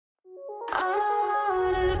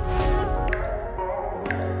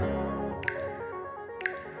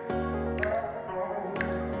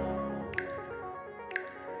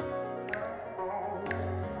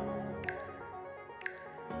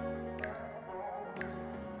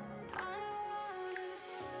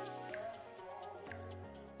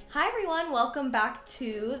Hi everyone, welcome back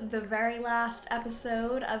to the very last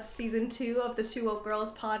episode of season 2 of the Two Woke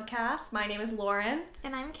Girls podcast. My name is Lauren.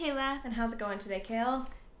 And I'm Kayla. And how's it going today, Kale?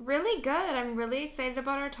 Really good. I'm really excited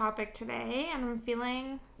about our topic today, and I'm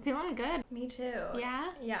feeling good. Me too.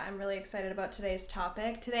 Yeah? Yeah, I'm really excited about today's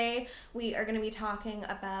topic. Today we are going to be talking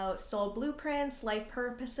about soul blueprints, life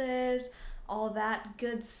purposes, all that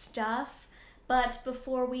good stuff. But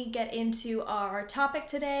before we get into our topic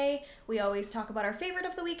today, we always talk about our favorite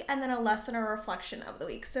of the week and then a lesson or reflection of the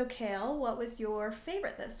week. So, Kale, what was your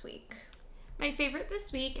favorite this week? My favorite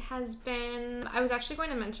this week has been, I was actually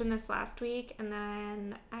going to mention this last week and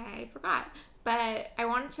then I forgot. But I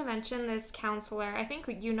wanted to mention this counselor. I think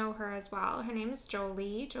you know her as well. Her name is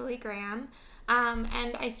Jolie Graham.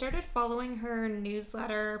 And I started following her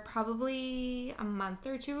newsletter probably a month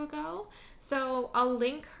or two ago. So I'll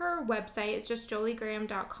link her website. It's just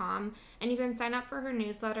joliegraham.com. And you can sign up for her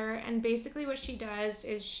newsletter. And basically what she does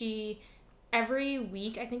is every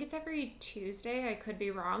week, I think it's every Tuesday, I could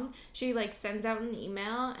be wrong, she sends out an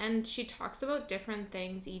email and she talks about different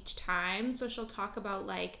things each time. So she'll talk about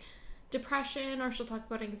depression, or she'll talk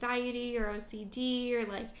about anxiety or OCD, or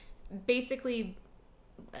basically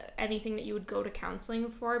anything that you would go to counseling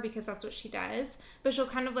for, because that's what she does. But she'll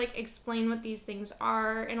kind of explain what these things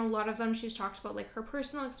are, and a lot of them she's talked about her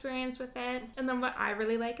personal experience with it. And then what I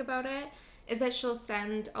really like about it is that she'll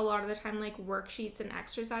send a lot of the time worksheets and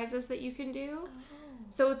exercises that you can do.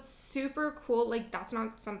 So it's super cool. That's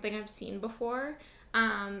not something I've seen before.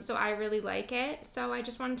 So I really like it. So I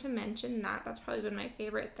just wanted to mention that. That's probably been my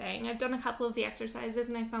favorite thing. I've done a couple of the exercises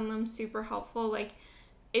and I found them super helpful.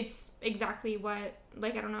 It's exactly what, I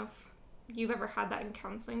don't know if you've ever had that in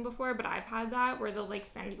counseling before, but I've had that where they'll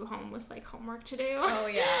send you home with homework to do. Oh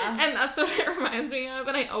yeah. And that's what it reminds me of,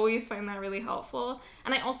 and I always find that really helpful.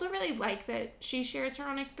 And I also really like that she shares her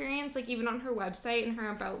own experience, even on her website and her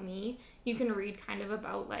About Me, you can read kind of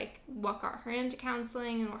about what got her into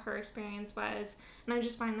counseling and what her experience was. And I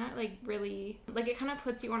just find that really, it kind of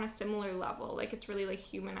puts you on a similar level. It's really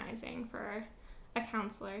humanizing for a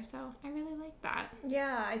counselor, so I really like that.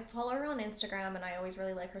 Yeah, I follow her on Instagram and I always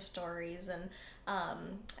really like her stories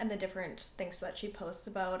and the different things that she posts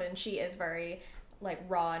about, and she is very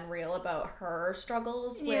raw and real about her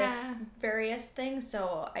struggles with various things,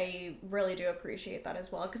 so I really do appreciate that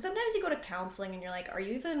as well, because sometimes you go to counseling and you're are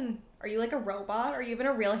you a robot? Are you even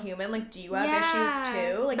a real human? Do you have issues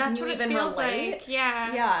too? Can you even relate?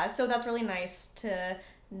 Yeah, so that's really nice to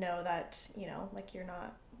know that, you're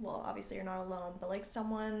not, well, obviously you're not alone, but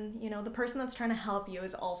someone, the person that's trying to help you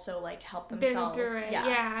is also help themselves. Been through it.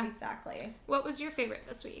 Yeah, exactly. What was your favorite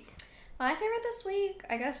this week? My favorite this week,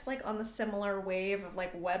 I guess on the similar wave of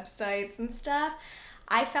websites and stuff,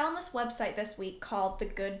 I found this website this week called The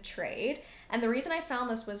Good Trade. And the reason I found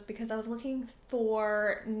this was because I was looking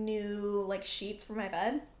for new sheets for my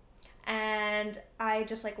bed. And I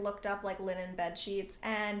just looked up linen bed sheets,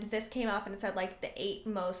 and this came up and it said the 8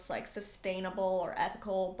 most sustainable or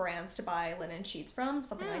ethical brands to buy linen sheets from,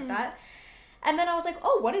 something like that. And then I was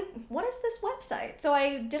oh, what is this website? So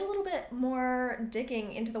I did a little bit more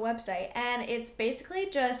digging into the website, and it's basically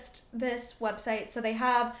just this website. So they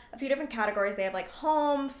have a few different categories. They have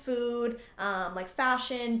home, food,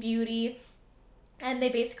 fashion, beauty. And they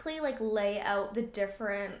basically lay out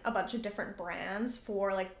a bunch of different brands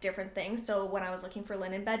for different things. So when I was looking for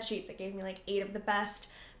linen bed sheets, it gave me 8 of the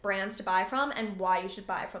best brands to buy from and why you should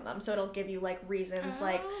buy from them. So it'll give you reasons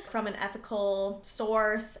from an ethical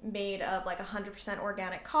source, made of 100%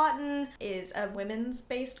 organic cotton, is a women's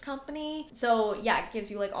based company. So yeah, it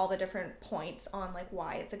gives you all the different points on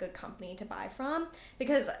why it's a good company to buy from.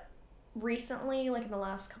 Because recently, in the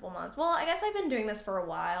last couple months, well, I guess I've been doing this for a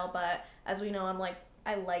while, but as we know,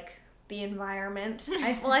 I like the environment.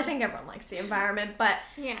 I think everyone likes the environment, but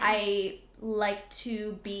yeah. I like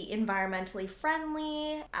to be environmentally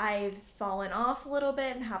friendly. I've fallen off a little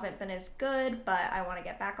bit and haven't been as good, but I want to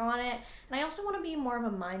get back on it. And I also want to be more of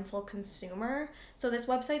a mindful consumer. So this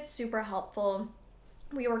website's super helpful.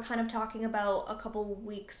 We were kind of talking about a couple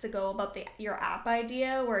weeks ago about your app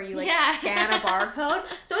idea where you scan a barcode.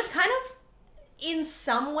 So it's kind of in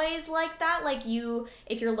some ways like that.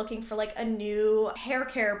 If you're looking for a new hair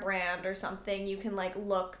care brand or something, you can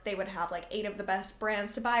look, they would have 8 of the best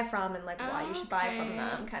brands to buy from and why you should buy from them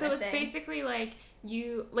kind of thing. So it's basically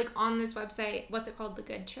you on this website, what's it called? The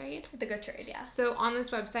Good Trade? The Good Trade, yeah. So on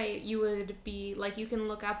this website, you would be you can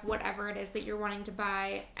look up whatever it is that you're wanting to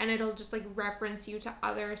buy, and it'll just reference you to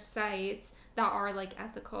other sites that are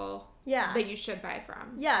ethical. Yeah. That you should buy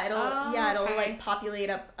from. Yeah, it'll populate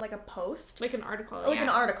up a post. An article. An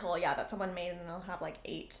article, yeah, that someone made, and it'll have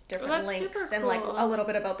 8 different links and cool. A little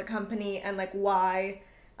bit about the company and why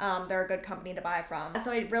they're a good company to buy from.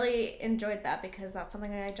 So I really enjoyed that because that's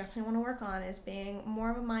something I definitely want to work on, is being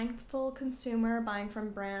more of a mindful consumer, buying from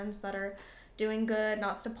brands that are doing good,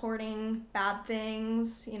 not supporting bad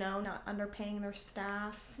things, not underpaying their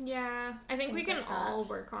staff. Yeah, I think we can all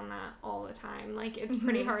work on that all the time. Like, it's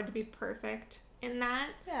pretty hard to be perfect in that.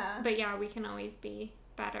 Yeah. But yeah, we can always be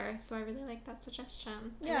better. So I really like that suggestion.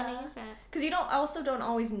 Yeah. I'm gonna use it. Because you don't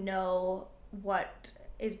always know what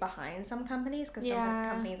is behind some companies, because some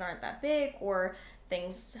companies aren't that big, or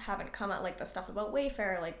things haven't come out, like the stuff about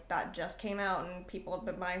Wayfair, like that just came out and people have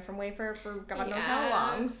been buying from Wayfair for God knows how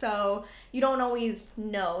long. So you don't always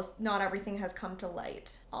know, not everything has come to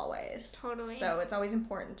light always. Totally. So it's always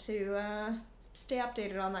important to stay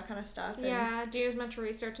updated on that kind of stuff. Yeah, do as much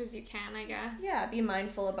research as you can, I guess. Yeah, be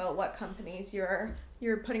mindful about what companies you're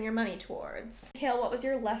putting your money towards. Kale, what was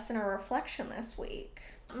your lesson or reflection this week?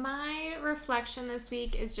 My reflection this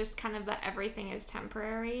week is just kind of that everything is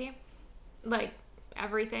temporary. Like,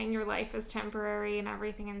 everything, your life is temporary and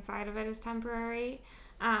everything inside of it is temporary.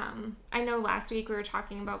 I know last week we were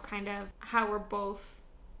talking about kind of how we're both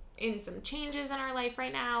in some changes in our life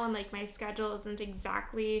right now, and like my schedule isn't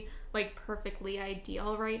exactly like perfectly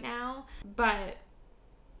ideal right now, but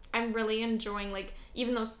I'm really enjoying, like,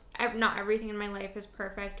 even though not everything in my life is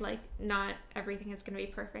perfect, like, not everything is going to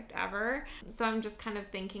be perfect ever. So I'm just kind of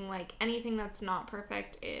thinking, like, anything that's not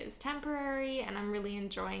perfect is temporary, and I'm really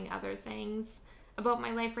enjoying other things about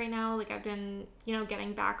my life right now. Like, I've been,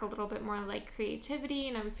 getting back a little bit more, like, creativity,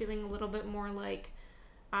 and I'm feeling a little bit more like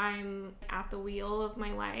I'm at the wheel of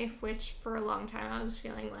my life, which for a long time I was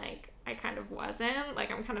feeling like I kind of wasn't. Like,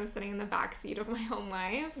 I'm kind of sitting in the back seat of my own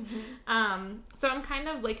life. So I'm kind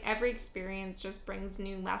of like, every experience just brings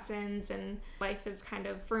new lessons, and life is kind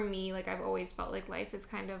of, for me, like, I've always felt like life is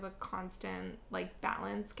kind of a constant, like,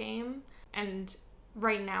 balance game. And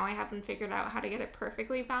right now I haven't figured out how to get it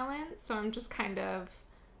perfectly balanced. So I'm just kind of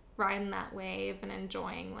riding that wave and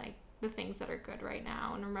enjoying, like, the things that are good right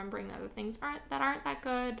now, and remembering that the things aren't that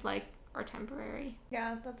good, like, are temporary.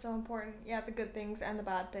 Yeah, that's so important. Yeah, the good things and the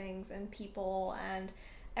bad things and people and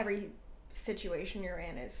every situation you're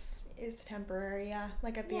in is temporary. Yeah,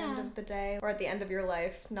 like at the end of the day or at the end of your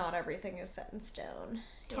life, not everything is set in stone.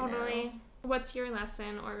 Totally. What's your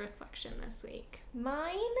lesson or reflection this week?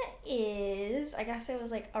 Mine is, I guess it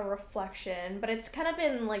was like a reflection, but it's kind of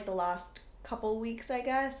been like the last couple weeks, I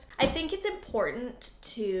guess. I think it's important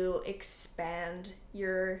to expand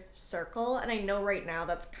your circle, and I know right now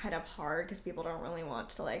that's kind of hard because people don't really want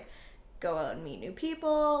to like go out and meet new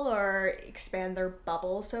people or expand their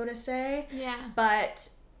bubble, so to say. Yeah. But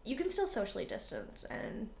you can still socially distance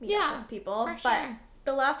and meet up with people. For but sure.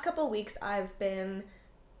 The last couple weeks I've been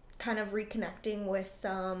kind of reconnecting with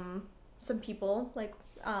some people, like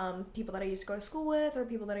people that I used to go to school with or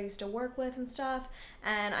people that I used to work with and stuff,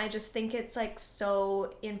 and I just think it's like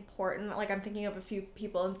so important. Like, I'm thinking of a few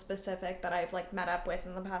people in specific that I've like met up with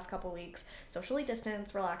in the past couple weeks. Socially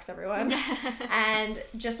distance, relax everyone. And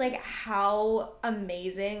just like how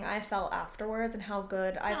amazing I felt afterwards and how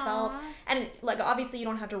good I felt. And like, obviously you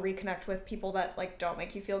don't have to reconnect with people that like don't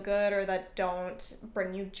make you feel good or that don't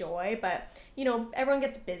bring you joy, but everyone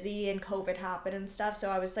gets busy and COVID happened and stuff,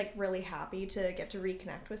 so I was like really happy to get to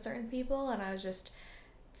reconnect with certain people. And I was just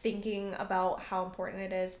thinking about how important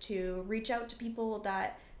it is to reach out to people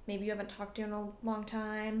that maybe you haven't talked to in a long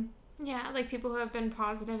time. Yeah, like people who have been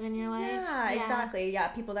positive in your life. Yeah, exactly. Yeah,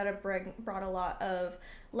 people that have brought a lot of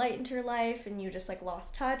light into your life and you just like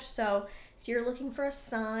lost touch. So if you're looking for a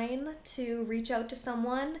sign to reach out to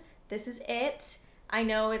someone, this is it. I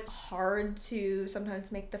know it's hard to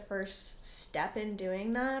sometimes make the first step in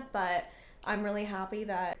doing that, but I'm really happy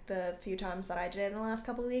that the few times that I did it in the last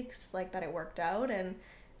couple of weeks, like, that it worked out, and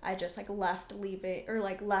I just like left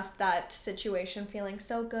that situation feeling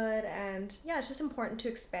so good. And yeah, it's just important to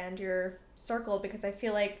expand your circle, because I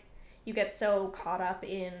feel like you get so caught up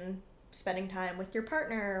in spending time with your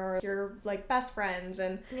partner or your like best friends,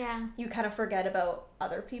 and you kind of forget about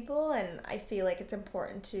other people. And I feel like it's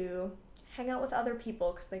important to hang out with other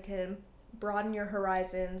people because they can broaden your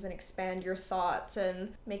horizons and expand your thoughts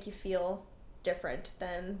and make you feel different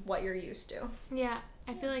than what you're used to. Yeah,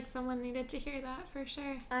 I feel like someone needed to hear that for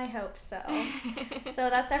sure. I hope so. So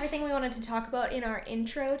that's everything we wanted to talk about in our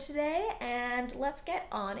intro today, and let's get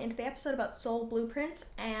on into the episode about soul blueprints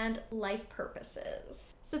and life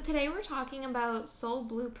purposes. So today we're talking about soul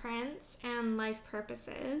blueprints and life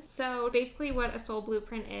purposes. So basically what a soul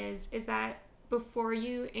blueprint is that before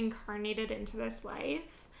you incarnated into this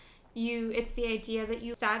life, it's the idea that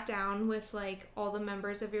you sat down with like all the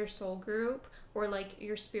members of your soul group or like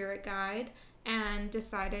your spirit guide and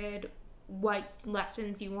decided what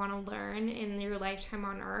lessons you want to learn in your lifetime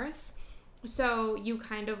on Earth. So you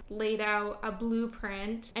kind of laid out a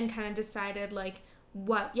blueprint and kind of decided like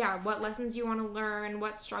what lessons you want to learn,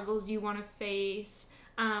 what struggles you want to face.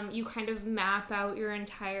 You kind of map out your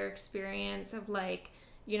entire experience of like,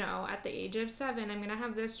 you know, at the age of 7, I'm going to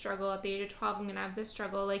have this struggle. At the age of 12, I'm going to have this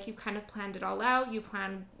struggle. Like, you've kind of planned it all out. You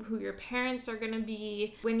plan who your parents are going to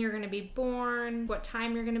be, when you're going to be born, what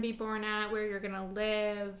time you're going to be born at, where you're going to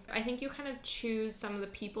live. I think you kind of choose some of the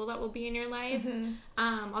people that will be in your life.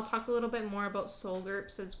 I'll talk a little bit more about soul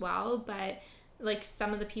groups as well, but like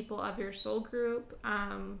some of the people of your soul group,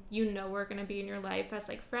 you know, are going to be in your life as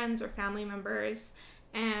like friends or family members.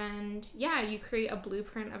 And yeah, you create a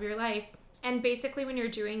blueprint of your life. And basically when you're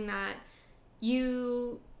doing that,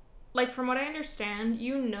 you, like, from what I understand,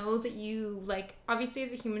 you know that you, like, obviously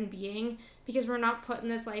as a human being, because we're not put in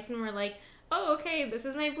this life and we're like, oh, okay, this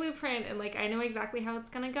is my blueprint, and, like, I know exactly how it's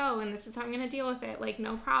gonna go, and this is how I'm gonna deal with it, like,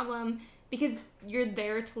 no problem, because you're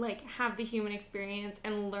there to, like, have the human experience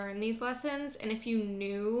and learn these lessons, and if you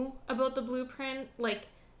knew about the blueprint, like,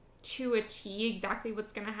 to a T exactly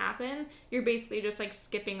what's going to happen, you're basically just like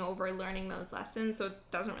skipping over learning those lessons, so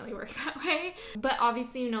it doesn't really work that way. But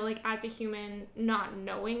obviously, you know, like as a human, not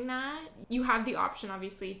knowing that, you have the option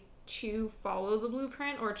obviously to follow the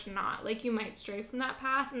blueprint or to not. Like, you might stray from that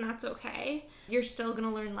path, and that's okay. You're still going to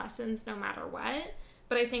learn lessons no matter what.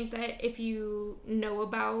 But I think that if you know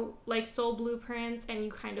about like soul blueprints, and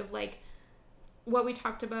you kind of like what we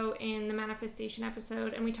talked about in the manifestation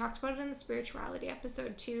episode, and we talked about it in the spirituality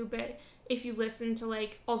episode too, but if you listen to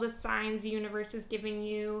like all the signs the universe is giving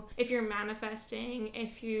you, if you're manifesting,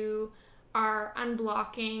 if you are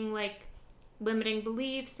unblocking like limiting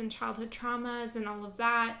beliefs and childhood traumas and all of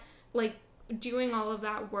that, like doing all of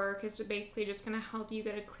that work is basically just going to help you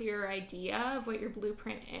get a clearer idea of what your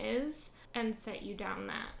blueprint is and set you down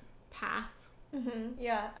that path.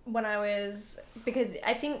 Yeah. When I was, because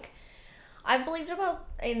I think I've believed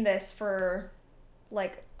in this for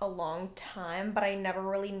like a long time, but I never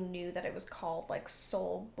really knew that it was called like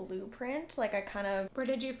soul blueprint. Like, I kind of... Where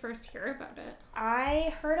did you first hear about it?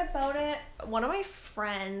 I heard about it, one of my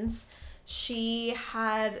friends, she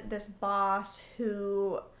had this boss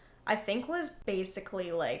who I think was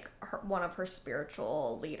basically like one of her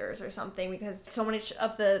spiritual leaders or something, because so many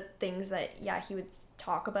of the things that he would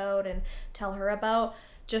talk about and tell her about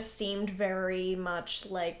just seemed very much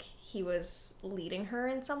like he was leading her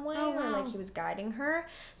in some way. Or like he was guiding her.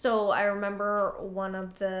 So I remember one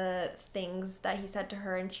of the things that he said to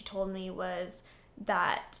her, and she told me, was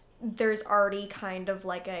that there's already kind of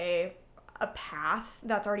like a path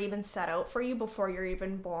that's already been set out for you before you're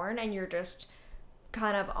even born, and you're just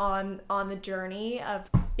kind of on the journey of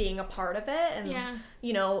being a part of it. And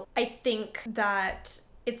you know, I think that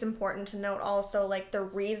it's important to note also, like, the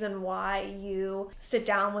reason why you sit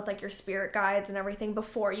down with like your spirit guides and everything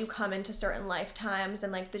before you come into certain lifetimes,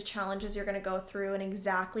 and like the challenges you're going to go through, and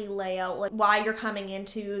exactly lay out like why you're coming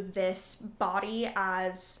into this body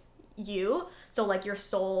as you. So like your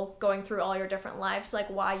soul going through all your different lives, like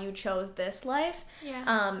why you chose this life.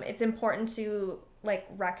 It's important to like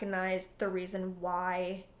recognize the reason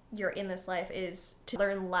why you're in this life is to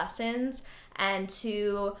learn lessons and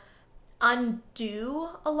to undo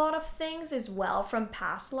a lot of things as well from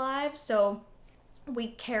past lives. So we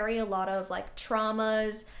carry a lot of like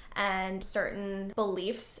traumas and certain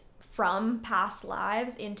beliefs from past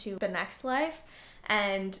lives into the next life,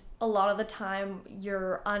 and a lot of the time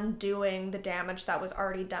you're undoing the damage that was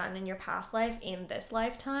already done in your past life in this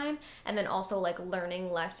lifetime, and then also like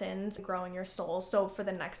learning lessons, growing your soul, so for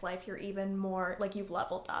the next life you're even more like you've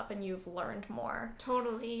leveled up and you've learned more.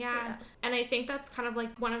 Totally. Yeah. And I think that's kind of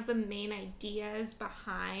like one of the main ideas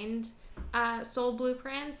behind soul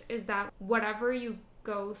blueprints, is that whatever you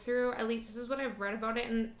go through, at least this is what I've read about it,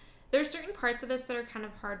 and there's certain parts of this that are kind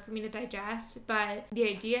of hard for me to digest, but the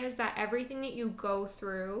idea is that everything that you go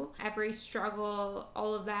through, every struggle,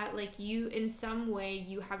 all of that, like you, in some way,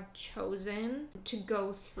 you have chosen to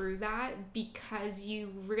go through that because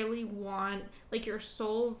you really want, like your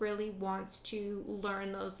soul really wants to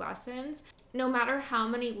learn those lessons. No matter how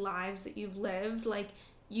many lives that you've lived, like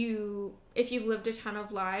if you've lived a ton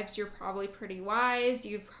of lives, you're probably pretty wise.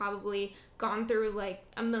 You've probably gone through like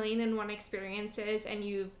 1,000,001 experiences, and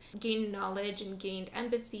you've gained knowledge and gained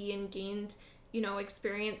empathy and gained, you know,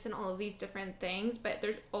 experience in all of these different things. But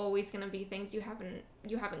there's always going to be things you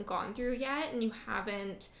haven't gone through yet, and you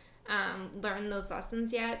haven't learned those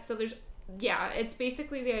lessons yet. So it's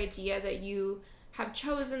basically the idea that you have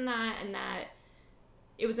chosen that, and that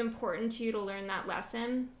it was important to you to learn that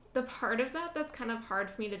lesson. The part of that that's kind of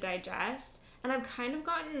hard for me to digest, And I've kind of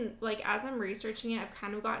gotten, like, as I'm researching it, I've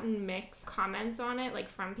kind of gotten mixed comments on it, like,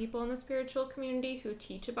 from people in the spiritual community who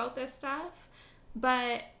teach about this stuff.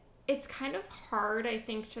 But it's kind of hard, I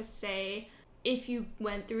think, to say if you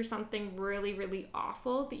went through something really, really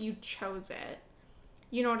awful that you chose it.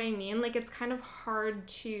 You know what I mean? Like, it's kind of hard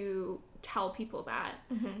to tell people that.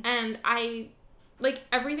 Mm-hmm. And like,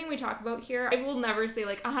 everything we talk about here, I will never say,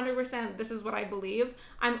 like, 100% this is what I believe.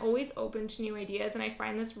 I'm always open to new ideas, and I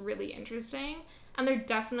find this really interesting. And there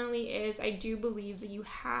definitely is, I do believe that you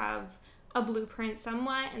have a blueprint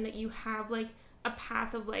somewhat, and that you have, like, a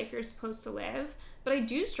path of life you're supposed to live. But I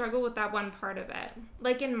do struggle with that one part of it.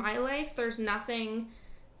 Like, in my life, there's nothing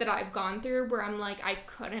that I've gone through where I'm like, I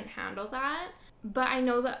couldn't handle that. But I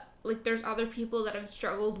know that, like, there's other people that have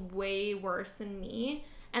struggled way worse than me.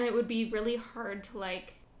 And it would be really hard to,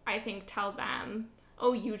 like, I think, tell them,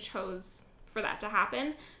 oh, you chose for that to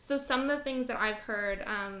happen. So some of the things that I've heard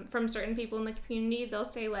from certain people in the community, they'll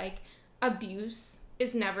say, like, abuse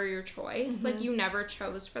is never your choice. Mm-hmm. Like, you never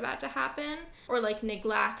chose for that to happen. Or, like,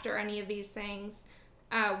 neglect or any of these things.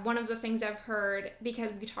 One of the things I've heard,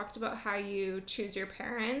 because we talked about how you choose your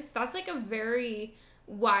parents, that's, like, a very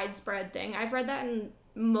widespread thing. I've read that in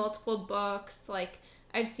multiple books, like,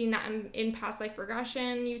 I've seen that in past life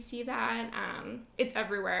regression, you see that. It's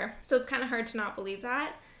everywhere. So it's kind of hard to not believe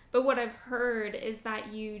that. But what I've heard is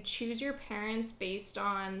that you choose your parents based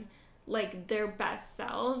on, like, their best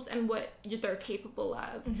selves and what they're capable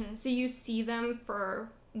of. Mm-hmm. So you see them for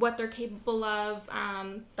what they're capable of.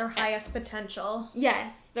 Their highest potential.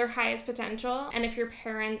 Yes, their highest potential. And if your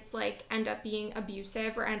parents, like, end up being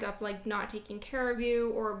abusive or end up, like, not taking care of you,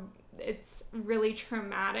 or it's really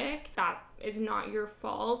traumatic, that is not your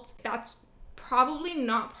fault. That's probably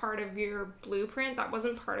not part of your blueprint. That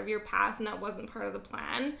wasn't part of your path, and that wasn't part of the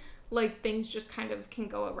plan. Like, things just kind of can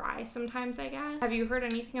go awry sometimes, I guess. Have you heard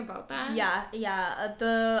anything about that? Yeah.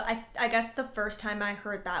 I guess the first time I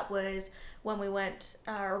heard that was when we went,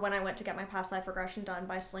 or when I went to get my past life regression done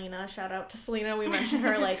by Selena. Shout out to Selena. We mention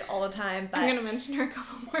her, like, all the time. But I'm gonna mention her a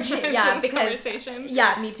couple more times yeah, in this because conversation.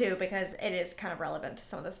 Yeah, me too, because it is kind of relevant to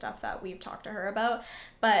some of the stuff that we've talked to her about.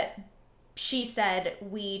 But she said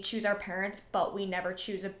we choose our parents, but we never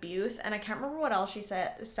choose abuse. And I can't remember what else she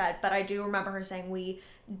said, but I do remember her saying we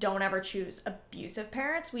don't ever choose abusive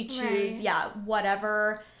parents. We choose,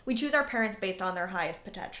 whatever. We choose our parents based on their highest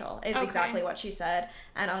potential is exactly what she said.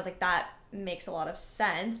 And I was like, that makes a lot of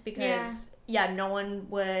sense because, no one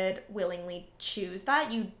would willingly choose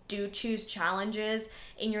that. You do choose challenges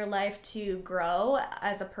in your life to grow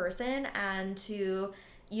as a person and to,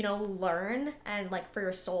 you know, learn and, like, for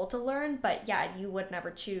your soul to learn. But yeah, you would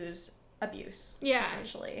never choose abuse. Yeah,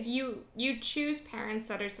 essentially. You choose parents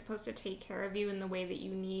that are supposed to take care of you in the way that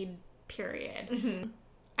you need, period. Mm-hmm.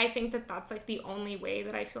 I think that that's, like, the only way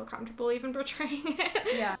that I feel comfortable even portraying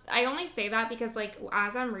it. Yeah. I only say that because, like,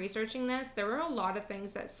 as I'm researching this, there were a lot of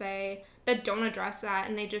things that don't address that,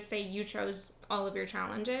 and they just say you chose all of your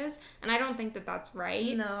challenges, and I don't think that that's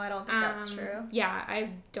right. No, I don't think that's true. Yeah, I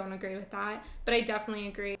don't agree with that, but I definitely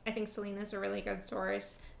agree. I think Selena's a really good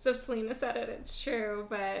source. So if Selena said it, it's true,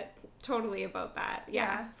 but totally about that.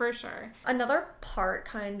 Yeah, for sure. Another part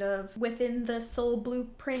kind of within the soul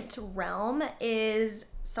blueprint realm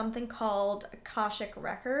is something called Akashic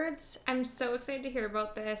Records. I'm so excited to hear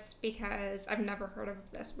about this because I've never heard of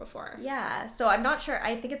this before. Yeah, so I'm not sure.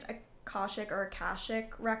 I think it's Akashic or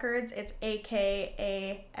Akashic Records. It's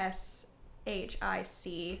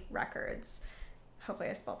AKASHIC Records. Hopefully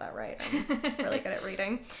I spelled that right. I'm really good at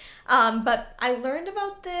reading. But I learned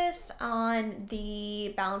about this on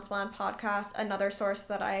the Balanced Mind podcast, another source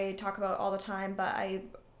that I talk about all the time, but I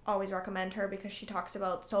always recommend her because she talks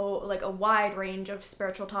about a wide range of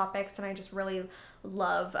spiritual topics, and I just really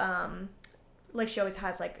love, she always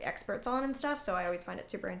has, like, experts on and stuff, so I always find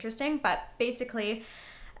it super interesting. But basically,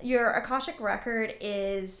 your Akashic record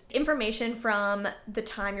is information from the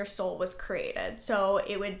time your soul was created. So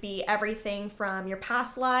it would be everything from your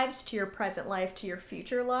past lives to your present life to your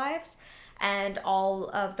future lives, and all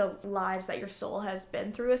of the lives that your soul has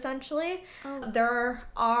been through, essentially. There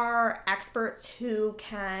are experts who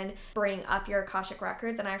can bring up your Akashic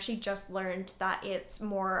records, and I actually just learned that it's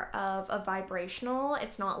more of a vibrational.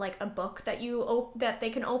 It's not like a book that that they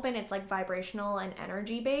can open. It's, like, vibrational and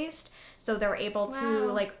energy based, so they're able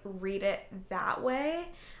to, like, read it that way.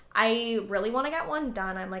 I really want to get one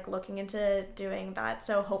done. I'm, like, looking into doing that,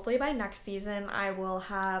 so hopefully by next season I will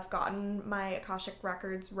have gotten my Akashic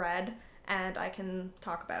records read and I can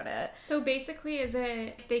talk about it. So basically, is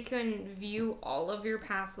it they can view all of your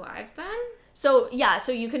past lives then? So yeah,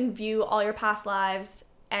 so you can view all your past lives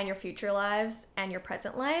and your future lives and your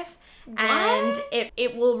present life. And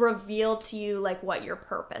it will reveal to you like what your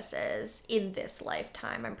purpose is in this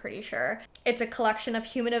lifetime, I'm pretty sure. It's a collection of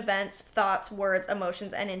human events, thoughts, words,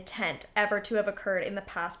 emotions, and intent ever to have occurred in the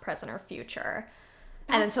past, present, or future.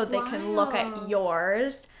 And then so they can look at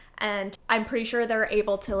yours, and I'm pretty sure they're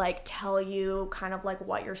able to like tell you kind of like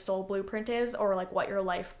what your soul blueprint is, or like what your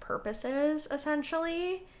life purpose is,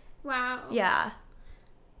 essentially. Wow. Yeah.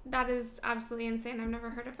 That is absolutely insane. I've never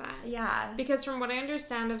heard of that. Yeah. Because from what I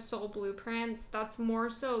understand of soul blueprints, that's more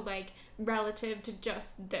so like relative to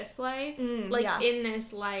just this life. Like in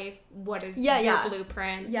this life, what is your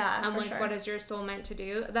blueprint? Yeah, and for like sure. what is your soul meant to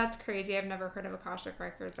do? That's crazy. I've never heard of Akashic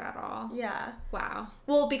Records at all. Yeah. Wow.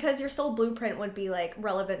 Well, because your soul blueprint would be like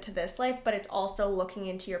relevant to this life, but it's also looking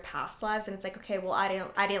into your past lives, and it's like, okay, well,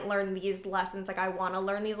 I didn't learn these lessons. Like I want to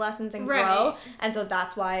learn these lessons and grow, and so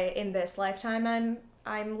that's why in this lifetime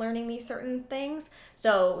I'm learning these certain things.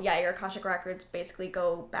 So yeah, your Akashic Records basically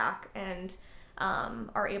go back and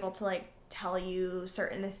are able to like tell you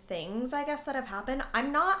certain things, I guess, that have happened.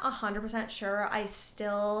 I'm not 100% sure. I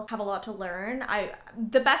still have a lot to learn.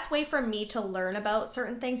 The best way for me to learn about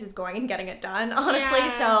certain things is going and getting it done, honestly.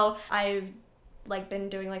 Yeah. So I've like been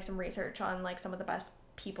doing like some research on like some of the best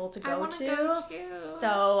people to go to.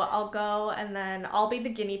 So I'll go, and then I'll be the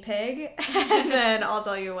guinea pig, and then I'll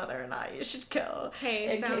tell you whether or not you should go.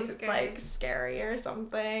 Okay, in case it's like scary or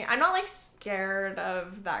something. I'm not like scared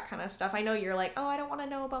of that kind of stuff. I know you're like, oh, I don't want to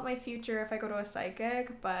know about my future if I go to a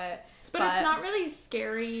psychic, but it's not really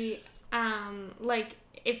scary. Like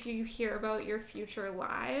if you hear about your future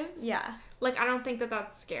lives. Yeah. Like I don't think that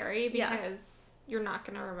that's scary because you're not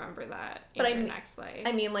going to remember that in your next life.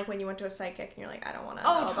 I mean, like when you went to a psychic and you're like, I don't want to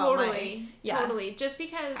know totally. About totally. Just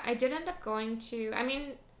because I did end up going to, I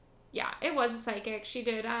mean, yeah, it was a psychic. She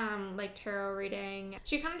did, like, tarot reading.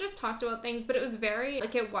 She kind of just talked about things, but it was very,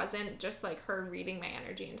 like, it wasn't just, like, her reading my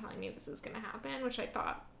energy and telling me this is going to happen, which I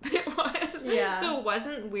thought it was. Yeah. So it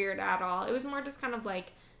wasn't weird at all. It was more just kind of,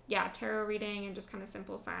 like, yeah, tarot reading and just kind of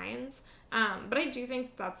simple signs. But I do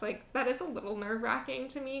think that's like, that is a little nerve-wracking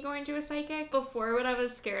to me going to a psychic. Before, what I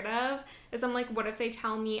was scared of is I'm like, what if they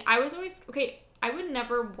tell me, I would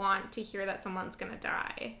never want to hear that someone's gonna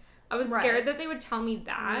die. I was scared that they would tell me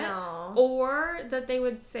that. No. Or that they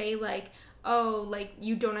would say like, oh, like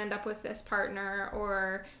you don't end up with this partner,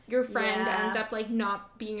 or your friend ends up like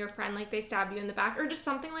not being your friend, like they stab you in the back, or just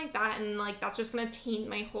something like that, and like that's just gonna taint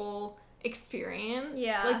my whole experience.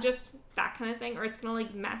 Yeah. Like just that kind of thing, or it's gonna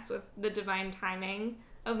like mess with the divine timing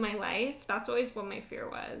of my life. That's always what my fear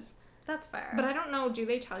was. That's fair. But I don't know, do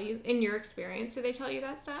they tell you, in your experience, do they tell you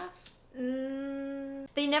that stuff?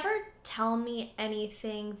 They never tell me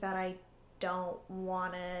anything that I don't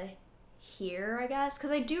want to hear, I guess.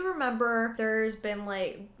 Because I do remember there's been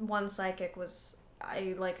like one psychic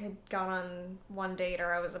I like had gone on one date,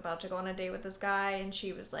 or I was about to go on a date with this guy, and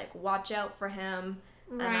she was like, watch out for him.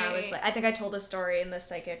 Right. And I was like, I think I told this story in the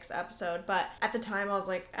psychics episode, but at the time I was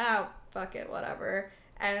like, oh, fuck it, whatever.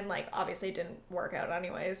 And like, obviously it didn't work out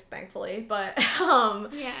anyways, thankfully. But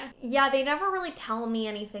yeah, they never really tell me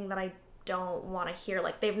anything that I don't want to hear.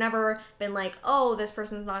 Like, they've never been like, oh, this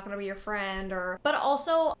person's not going to be your friend, but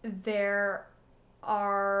also there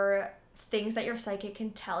are things that your psychic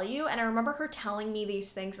can tell you. And I remember her telling me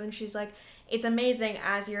these things, and she's like, it's amazing,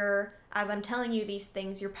 as I'm telling you these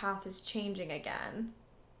things, your path is changing again.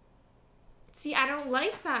 See, I don't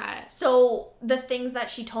like that. So the things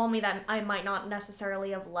that she told me that I might not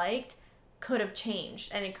necessarily have liked could have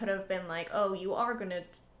changed, and it could have been like, oh, you are going to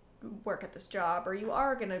work at this job, or you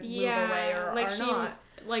are going to move away, or like not.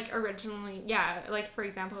 Like originally, like for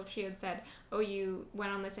example, if she had said, oh, you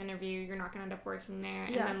went on this interview, you're not going to end up working there,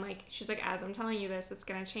 and then like she's like, as I'm telling you this, it's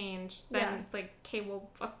going to change, then it's like, okay,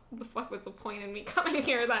 well, the fuck was the point in me coming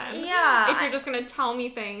here then? Yeah. If you're just going to tell me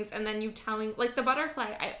things, and then you telling, like the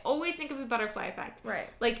butterfly, I always think of the butterfly effect. Right.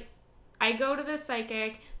 Like, I go to this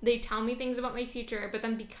psychic, they tell me things about my future, but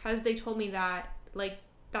then because they told me that, like,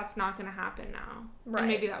 that's not going to happen now. Right.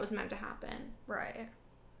 And maybe that was meant to happen. Right.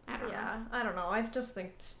 I don't know. I don't know. I just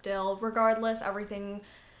think still, regardless, everything,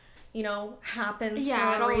 happens for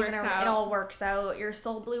a reason. It all works out. Your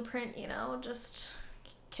soul blueprint, just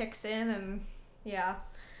kicks in, and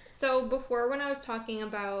So before, when I was talking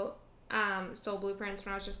about soul blueprints,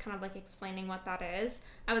 when I was just kind of like explaining what that is,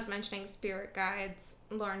 I was mentioning spirit guides.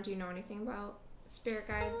 Lauren, do you know anything about spirit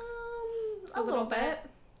guides? A little bit.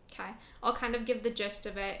 Okay, I'll kind of give the gist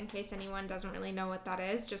of it in case anyone doesn't really know what that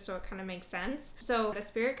is, just so it kind of makes sense. So a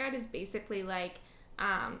spirit guide is basically like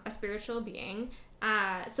a spiritual being.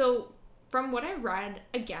 So from what I've read,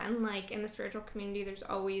 again, like in the spiritual community, there's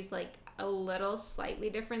always like a little slightly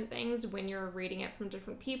different things when you're reading it from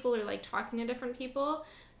different people or like talking to different people.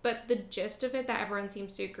 But the gist of it that everyone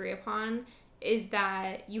seems to agree upon is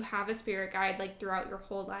that you have a spirit guide like throughout your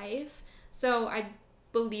whole life. So I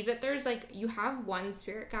believe that there's like, you have one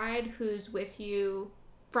spirit guide who's with you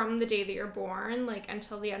from the day that you're born, like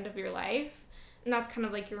until the end of your life. And that's kind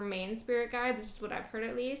of like your main spirit guide. This is what I've heard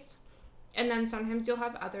at least. And then sometimes you'll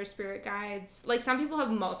have other spirit guides. Like some people have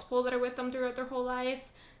multiple that are with them throughout their whole life.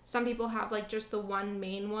 Some people have like just the one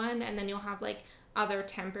main one, and then you'll have like other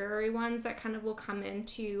temporary ones that kind of will come in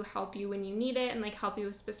to help you when you need it and like help you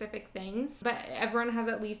with specific things. But everyone has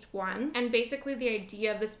at least one. And basically the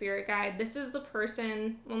idea of the spirit guide, this is the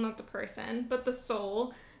person, well not the person, but the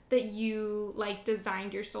soul that you like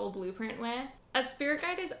designed your soul blueprint with. A spirit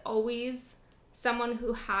guide is always someone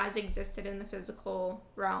who has existed in the physical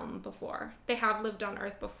realm before. They have lived on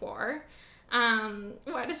Earth before.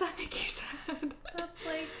 Why does that make you sad? That's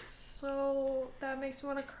like so, that makes me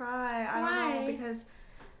want to cry. I Why? don't know, because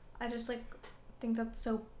I just like think that's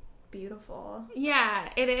so beautiful. Yeah,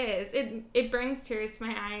 it is. It brings tears to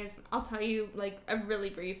my eyes. I'll tell you like a really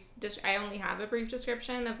brief, I only have a brief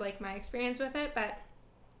description of like my experience with it, but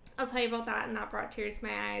I'll tell you about that, and that brought tears to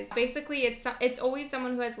my eyes. Basically, it's always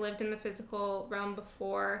someone who has lived in the physical realm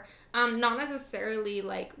before. Not necessarily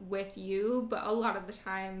like with you, but a lot of the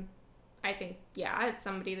time, I think, yeah, it's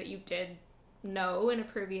somebody that you did know in a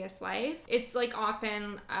previous life. It's like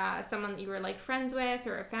often someone that you were like friends with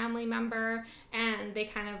or a family member, and they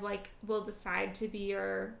kind of like will decide to be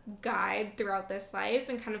your guide throughout this life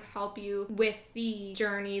and kind of help you with the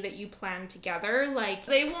journey that you plan together. Like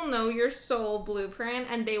they will know your soul blueprint,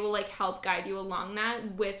 and they will like help guide you along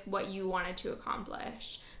that with what you wanted to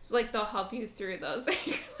accomplish. So like they'll help you through those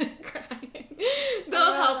you're like crying.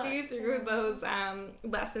 They'll help you through those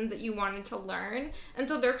lessons that you wanted to learn. And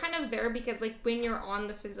so they're kind of there because like when you're on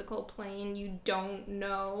the physical plane, you don't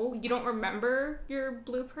remember your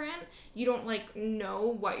blueprint. You don't like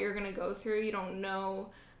know what you're gonna go through. You don't know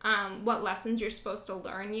what lessons you're supposed to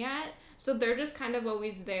learn yet. So they're just kind of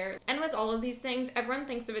always there. And with all of these things, everyone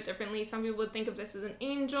thinks of it differently. Some people would think of this as an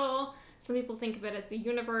angel. Some people think of it as the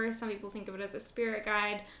universe. Some people think of it as a spirit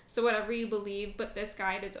guide. So whatever you believe, but this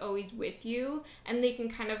guide is always with you, and they can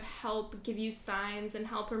kind of help give you signs and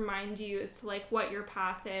help remind you as to like what your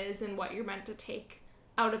path is and what you're meant to take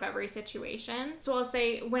out of every situation. So I'll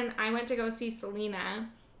say when I went to go see Selena,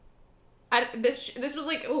 this was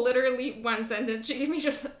like literally one sentence. She gave me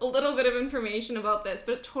just a little bit of information about this,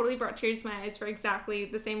 but it totally brought tears to my eyes for exactly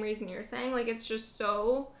the same reason you're saying. Like it's just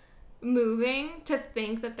so moving to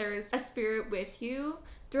think that there's a spirit with you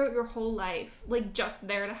throughout your whole life, like just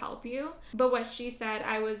there to help you. But what she said,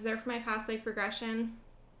 I was there for my past life regression.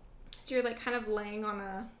 So you're like kind of laying on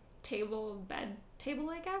a bed table,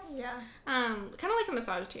 I guess. Yeah. Kind of like a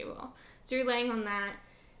massage table. So you're laying on that.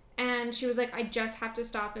 And she was like, I just have to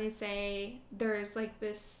stop and say, there's like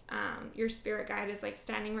this, your spirit guide is like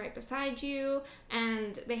standing right beside you,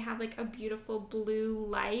 and they have like a beautiful blue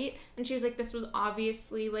light. And she was like, this was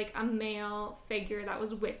obviously like a male figure that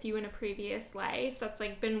was with you in a previous life that's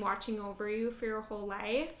like been watching over you for your whole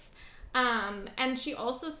life. And she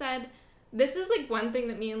also said, this is like one thing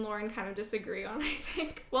that me and Lauren kind of disagree on, I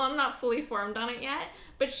think. Well, I'm not fully formed on it yet,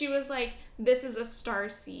 but she was like, this is a star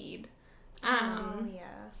seed.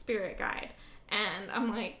 Spirit guide. And I'm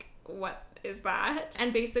like, what is that?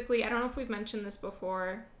 And basically, I don't know if we've mentioned this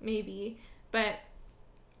before, maybe, but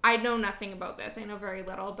I know nothing about this. I know very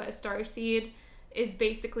little, but a starseed is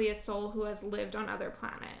basically a soul who has lived on other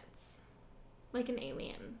planets. Like an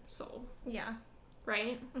alien soul. Yeah.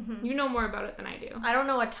 Right? Mm-hmm. You know more about it than I do. I don't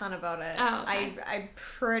know a ton about it. Oh, okay. I'm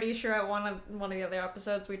pretty sure at one of the other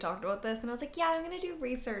episodes we talked about this, and I was like, yeah, I'm gonna do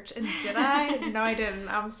research. And did I? No, I didn't.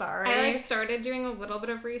 I'm sorry. I like started doing a little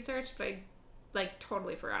bit of research, but I like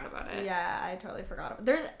totally forgot about it. Yeah, I totally forgot about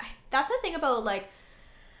it. That's the thing about like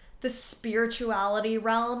the spirituality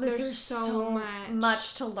realm is there's so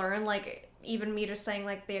much to learn. Like even me just saying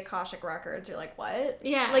like the Akashic records, you're like, what?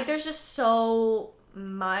 Yeah. Like there's just so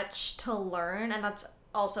much to learn, and that's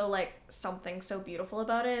also like something so beautiful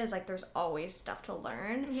about it is like there's always stuff to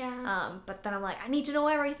learn. Yeah. But then I'm like, I need to know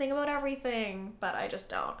everything about everything, but I just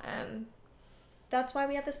don't, and that's why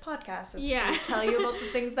we have this podcast is we tell you about the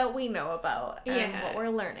things that we know about and what we're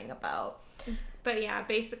learning about. But yeah,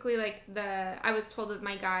 basically like I was told that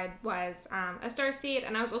my guide was a starseed,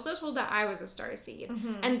 and I was also told that I was a starseed.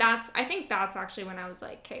 Mm-hmm. And I think that's actually when I was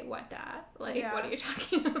like, okay, what Dad? Like, what are you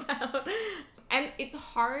talking about? And it's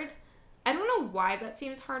hard. I don't know why that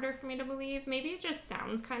seems harder for me to believe. Maybe it just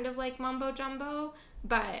sounds kind of like mumbo jumbo,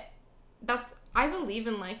 but I believe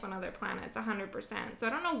in life on other planets 100%. So I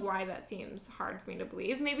don't know why that seems hard for me to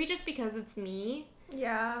believe. Maybe just because it's me.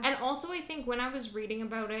 Yeah. And also, I think when I was reading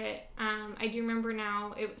about it, I do remember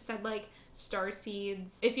now, it said, like, star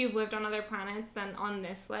seeds. If you've lived on other planets, then on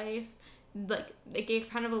this life, like, it gave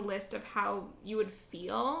kind of a list of how you would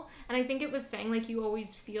feel. And I think it was saying, like, you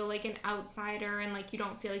always feel like an outsider and, like, you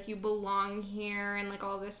don't feel like you belong here and, like,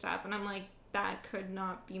 all this stuff. And I'm like, that could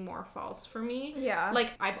not be more false for me. Yeah.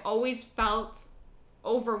 Like, I've always felt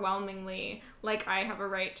overwhelmingly like I have a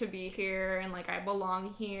right to be here and, like, I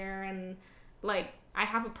belong here and, like, I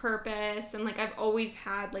have a purpose, and, like, I've always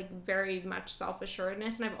had, like, very much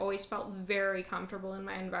self-assuredness, and I've always felt very comfortable in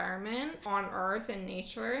my environment on Earth and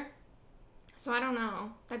nature. So I don't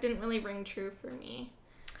know. That didn't really ring true for me.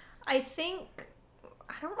 I think,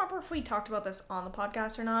 I don't remember if we talked about this on the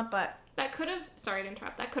podcast or not, but... That could have, sorry to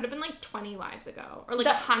interrupt, that could have been, like, 20 lives ago, or, like,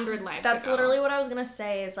 100 lives ago. That's literally what I was gonna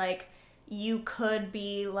say, is, like, you could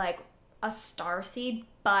be, like, a starseed,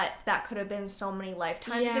 but that could have been so many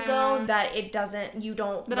lifetimes ago that it doesn't, you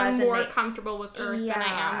don't that resonate. I'm more comfortable with Earth than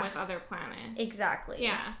I am with other planets. Exactly.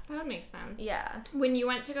 Yeah, that would make sense. Yeah. When you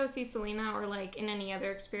went to go see Selena, or, like, in any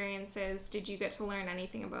other experiences, did you get to learn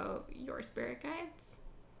anything about your spirit guides?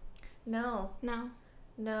 No.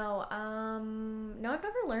 No, I've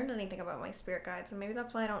never learned anything about my spirit guides, and maybe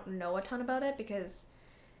that's why I don't know a ton about it, because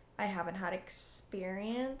I haven't had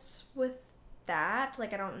experience with that.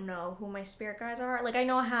 Like, I don't know who my spirit guides are. Like, I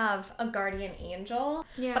know I have a guardian angel,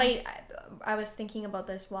 but I was thinking about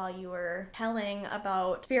this while you were telling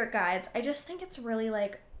about spirit guides. I just think it's really,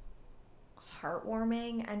 like,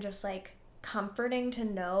 heartwarming and just, like, comforting to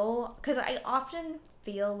know, because I often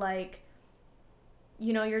feel like,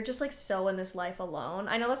 you know, you're just, like, so in this life alone.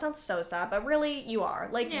 I know that sounds so sad, but really, you are.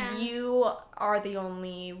 Like, you are the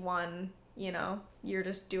only one, you know? You're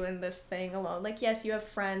just doing this thing alone. Like, yes, you have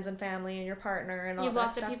friends and family and your partner and all that stuff. You have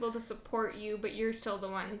lots of people to support you, but you're still the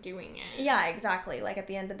one doing it. Yeah, exactly. Like, at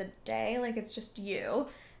the end of the day, like, it's just you.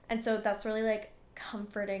 And so that's really, like,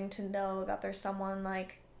 comforting to know that there's someone,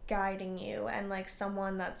 like, guiding you and, like,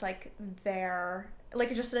 someone that's, like, there,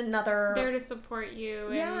 like, just another... there to support you.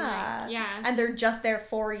 And, yeah. Like, yeah. And they're just there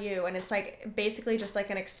for you. And it's, like, basically just, like,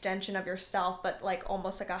 an extension of yourself, but, like,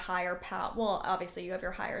 almost, like, a higher power. Well, obviously, you have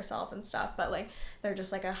your higher self and stuff, but, like, they're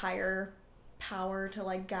just, like, a higher power to,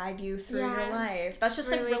 like, guide you through your life. That's just,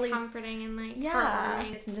 really, like, really... comforting and, like,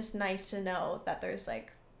 heartwarming. It's just nice to know that there's,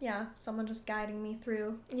 like, someone just guiding me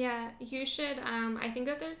through. Yeah, you should, I think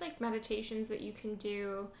that there's, like, meditations that you can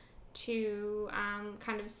do to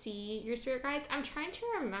kind of see your spirit guides. I'm trying to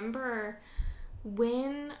remember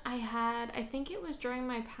when I think it was during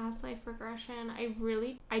my past life regression.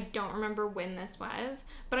 I don't remember when this was,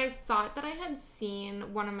 but I thought that I had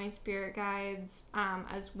seen one of my spirit guides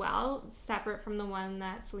as well, separate from the one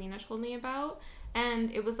that Selena told me about,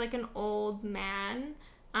 and it was, like, an old man,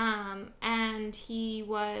 and he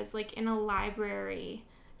was, like, in a library,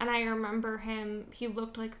 and I remember he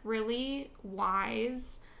looked, like, really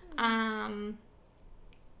wise, and,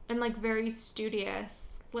 like, very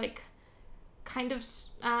studious, like, kind of,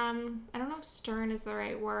 I don't know if stern is the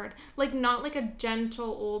right word, like, not, like, a gentle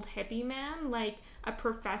old hippie man, like a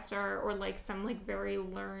professor or, like, some, like, very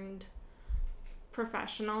learned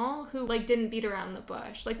professional who, like, didn't beat around the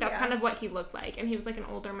bush. Like, that's kind of what he looked like, and he was, like, an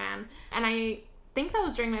older man, and I think that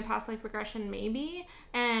was during my past life regression, maybe,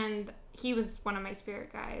 and he was one of my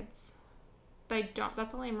spirit guides, but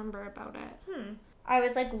that's all I remember about it. I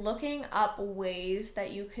was, like, looking up ways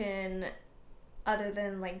that you can, other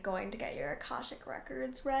than, like, going to get your Akashic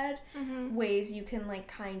records read, ways you can, like,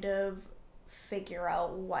 kind of figure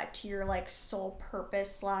out what your, like, soul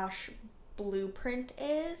purpose / blueprint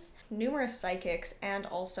is. Numerous psychics, and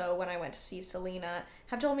also when I went to see Selena,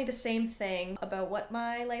 have told me the same thing about what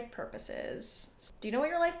my life purpose is. Do you know what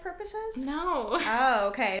your life purpose is? No. Oh,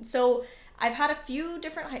 okay. So I've had a few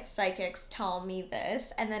different psychics tell me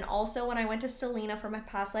this, and then also when I went to Selena for my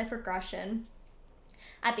past life regression,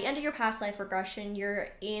 at the end of your past life regression, you're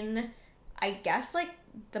in, I guess, like,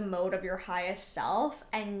 the mode of your highest self,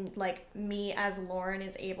 and, like, me as Lauren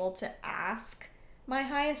is able to ask my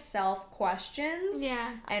highest self questions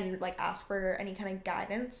and, like, ask for any kind of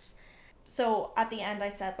guidance. So at the end I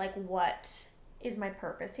said, like, what is my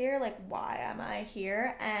purpose here? Like, why am I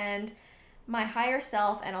here? And my higher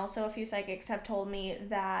self and also a few psychics have told me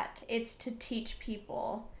that it's to teach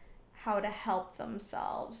people how to help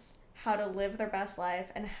themselves, how to live their best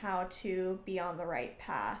life, and how to be on the right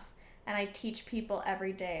path. And I teach people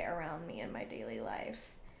every day around me in my daily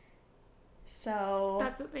life. So...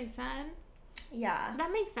 that's what they said? Yeah.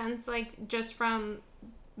 That makes sense, like, just from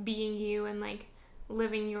being you and, like,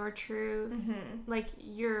 living your truth, like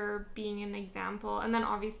you're being an example, and then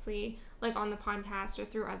obviously like on the podcast or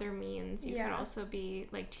through other means you could also be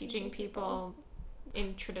like teaching people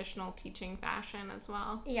in traditional teaching fashion as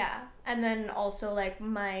well. Yeah. And then also like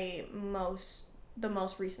the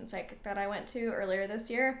most recent psychic that I went to earlier this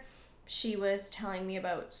year, she was telling me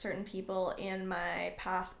about certain people in my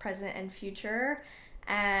past, present, and future,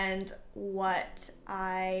 and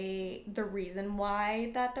the reason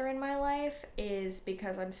why that they're in my life is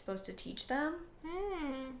because I'm supposed to teach them.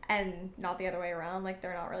 And not the other way around. Like,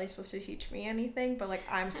 they're not really supposed to teach me anything, but like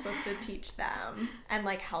I'm supposed to teach them and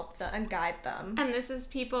like help them and guide them. And this is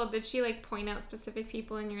people, did she like point out specific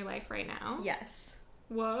people in your life right now? Yes.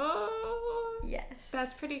 Whoa. Yes.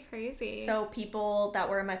 That's pretty crazy. So people that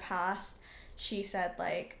were in my past, she said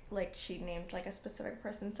like she named like a specific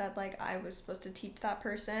person, said like I was supposed to teach that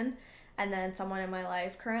person, and then someone in my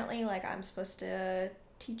life currently, like I'm supposed to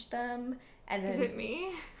teach them. And then, is it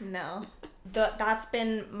me? No. That's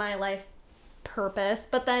been my life purpose.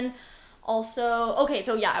 But then also, okay,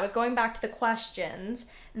 so yeah, I was going back to the questions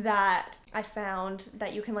that I found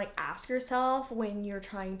that you can like ask yourself when you're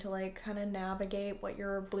trying to like kind of navigate what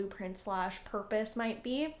your blueprint / purpose might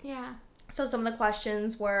be. Yeah. So some of the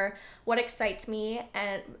questions were, what excites me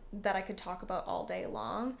and that I could talk about all day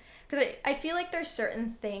long? Because I feel like there's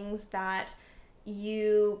certain things that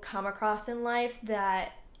you come across in life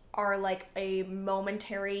that are like a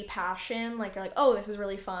momentary passion, like you're like, oh, this is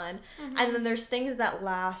really fun. And then there's things that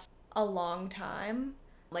last a long time,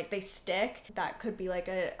 like they stick. That could be like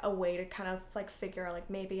a way to kind of like figure out like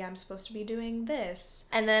maybe I'm supposed to be doing this.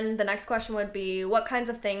 And then the next question would be, what kinds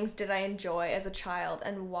of things did I enjoy as a child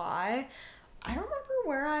and why? I don't remember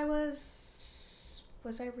where I was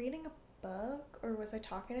I reading a book or was I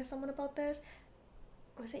talking to someone about this?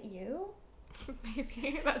 Was it you?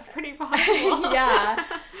 Maybe. That's pretty possible. Yeah.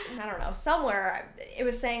 I don't know. Somewhere it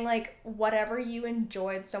was saying like whatever you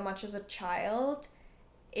enjoyed so much as a child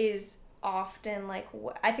is often like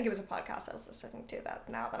I think it was a podcast I was listening to, that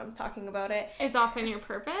now that I'm talking about it, is often your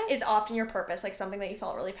purpose, like something that you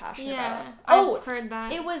felt really passionate about. I've heard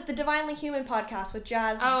that. It was the Divinely Human podcast with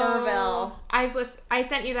Jazz Verville. I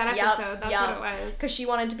sent you that episode. That's what it was, because she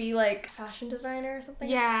wanted to be like a fashion designer or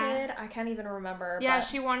something as a kid. I can't even remember.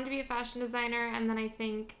 She wanted to be a fashion designer, and then I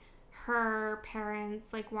think her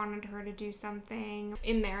parents like wanted her to do something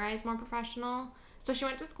in their eyes more professional. So she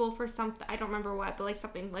went to school for something, I don't remember what, but like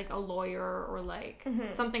something like a lawyer or like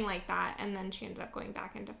something like that. And then she ended up going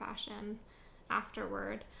back into fashion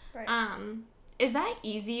afterward. Right. Is that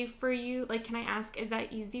easy for you? Like, can I ask, is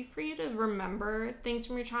that easy for you to remember things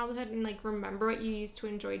from your childhood and like remember what you used to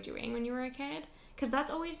enjoy doing when you were a kid? Because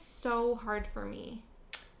that's always so hard for me.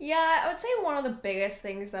 Yeah, I would say one of the biggest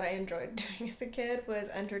things that I enjoyed doing as a kid was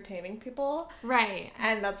entertaining people. Right.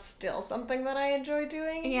 And that's still something that I enjoy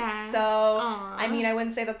doing. Yeah. So, I mean, I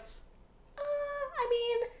wouldn't say that's...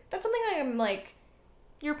 that's something I'm, like...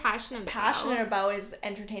 You're passionate about is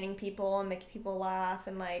entertaining people and making people laugh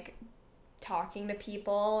and, like, talking to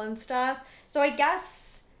people and stuff. So I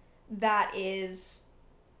guess that is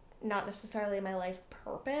not necessarily my life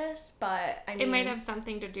purpose, but I mean... It might have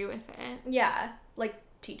something to do with it. Yeah. Like...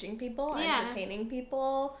 teaching people, entertaining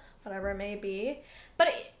people, whatever it may be.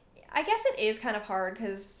 But I guess it is kind of hard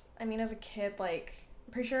because, I mean, as a kid, like,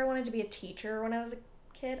 I'm pretty sure I wanted to be a teacher when I was a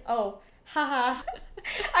kid. Oh, haha.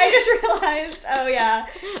 I just realized, yeah,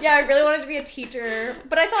 I really wanted to be a teacher,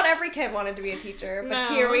 but I thought every kid wanted to be a teacher,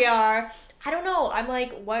 but here we are. I don't know, I'm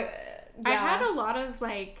like, what? Yeah. I had a lot of,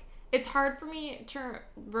 like, it's hard for me to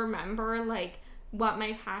remember, like, what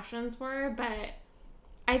my passions were, but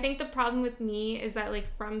I think the problem with me is that, like,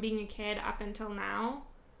 from being a kid up until now,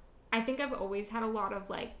 I think I've always had a lot of,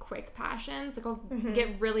 like, quick passions. Like, I'll get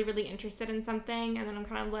really, really interested in something, and then I'm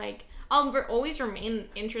kind of, like, I'll always remain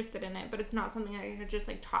interested in it, but it's not something I could just,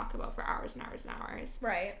 like, talk about for hours and hours and hours.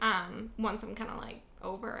 Right. Once I'm kind of, like,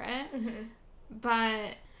 over it.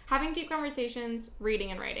 But having deep conversations,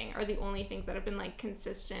 reading and writing are the only things that have been, like,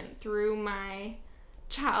 consistent through my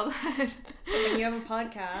childhood. And you have a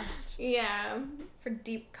podcast. Yeah. For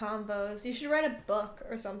deep combos. You should write a book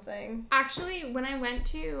or something. Actually, when I went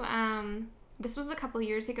to, this was a couple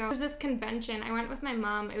years ago, it was this convention. I went with my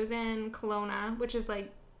mom. It was in Kelowna, which is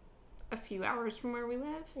like a few hours from where we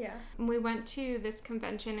live. Yeah. And we went to this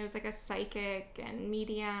convention. It was like a psychic and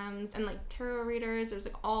mediums and like tarot readers. There was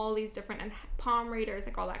like all these different, and palm readers,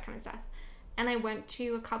 like all that kind of stuff. And I went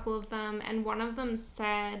to a couple of them, and one of them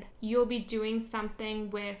said, you'll be doing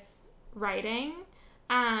something with writing.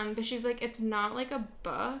 But she's like, it's not like a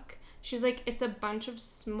book. She's like, it's a bunch of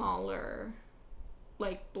smaller,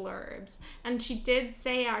 like blurbs. And she did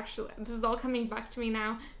say, actually, this is all coming back to me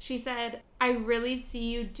now, she said, I really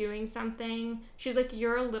see you doing something. She's like,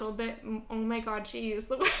 you're a little bit, oh my god, she used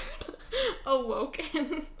the word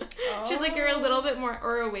awoken. She's like, you're a little bit more,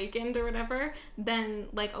 or awakened or whatever, than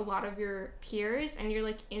like a lot of your peers, and you're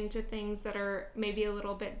like into things that are maybe a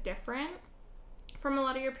little bit different from a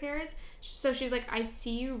lot of your peers. So she's like, I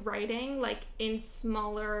see you writing like in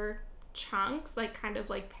smaller chunks, like kind of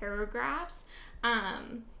like paragraphs,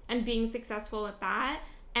 and being successful at that,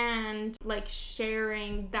 and like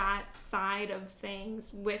sharing that side of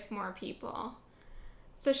things with more people.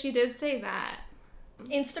 So she did say that.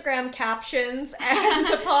 Instagram captions and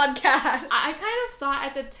the podcast. I kind of thought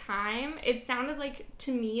at the time, it sounded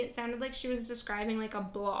like she was describing like a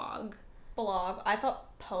blog. I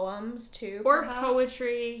thought poems too. Or perhaps.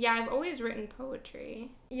 Poetry. Yeah, I've always written poetry.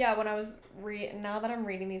 Yeah, when I was now that I'm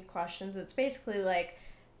reading these questions, it's basically like,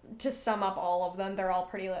 to sum up all of them, they're all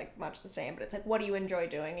pretty like much the same, but it's like, what do you enjoy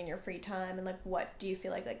doing in your free time, and like what do you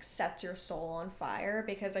feel like sets your soul on fire?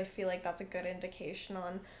 Because I feel like that's a good indication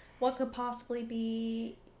on what could possibly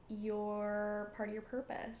be your part of your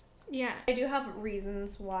purpose. Yeah. I do have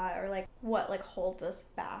reasons why, or like what like holds us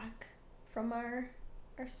back from our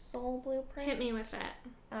soul blueprint. Hit me with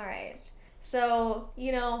it. All right. So,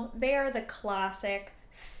 they are the classic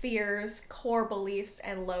fears, core beliefs,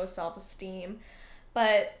 and low self-esteem.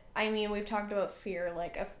 But, I mean, we've talked about fear,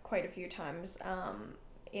 like, quite a few times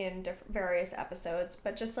in various episodes.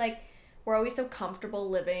 But just, like, we're always so comfortable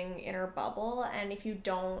living in our bubble. And if you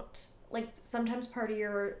don't, like, sometimes part of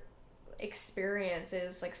your experience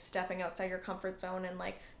is, like, stepping outside your comfort zone and,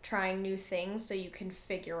 like, trying new things so you can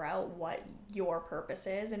figure out what your purpose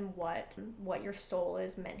is and what your soul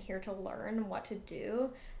is meant here to learn and what to do.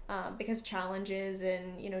 Because challenges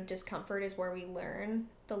and, discomfort is where we learn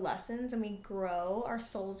the lessons and we grow, our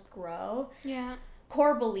souls grow. Yeah.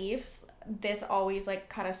 Core beliefs, this always, like,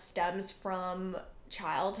 kind of stems from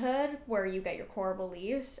childhood, where you get your core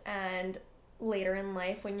beliefs, and later in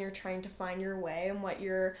life when you're trying to find your way and what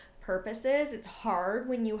your purpose is, it's hard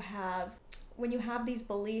when you have these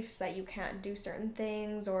beliefs that you can't do certain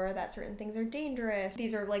things or that certain things are dangerous.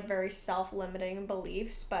 These are like very self-limiting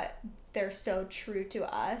beliefs, but they're so true to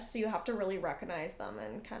us. So you have to really recognize them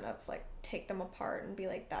and kind of like take them apart and be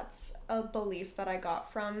like, that's a belief that I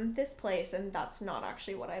got from this place and that's not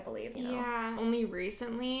actually what I believe, Yeah. Only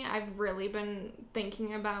recently I've really been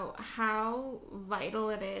thinking about how vital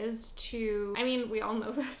it is to, I mean, we all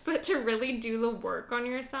know this, but to really do the work on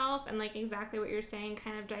yourself and like exactly what you're saying,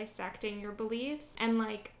 kind of dissecting your beliefs and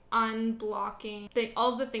like unblocking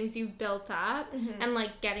all of the things you've built up and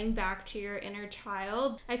like getting back to your inner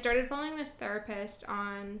child. I started following this therapist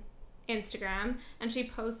on Instagram, and she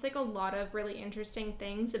posts like a lot of really interesting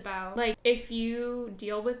things about like, if you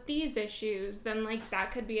deal with these issues, then like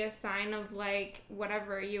that could be a sign of like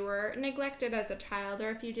whatever, you were neglected as a child, or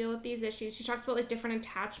if you deal with these issues. She talks about like different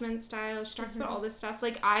attachment styles. She talks about all this stuff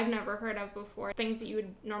like I've never heard of before, things that you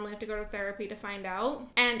would normally have to go to therapy to find out.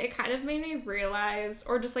 And it kind of made me realize,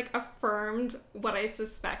 or just like affirmed what I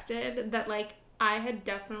suspected, that like I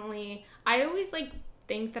always like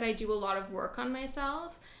think that I do a lot of work on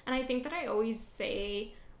myself. And I think that I always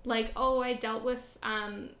say, like, oh, I dealt with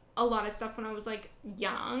a lot of stuff when I was, like,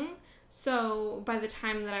 young. So by the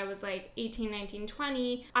time that I was, like, 18, 19,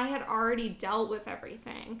 20, I had already dealt with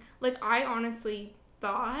everything. Like, I honestly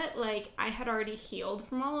thought, like, I had already healed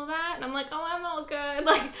from all of that. And I'm like, oh, I'm all good.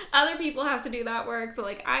 Like, other people have to do that work, but,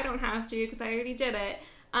 like, I don't have to because I already did it.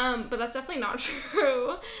 But that's definitely not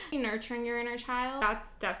true. Nurturing your inner child,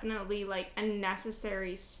 that's definitely, like, a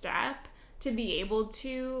necessary step to be able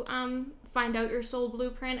to find out your soul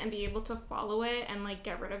blueprint and be able to follow it and like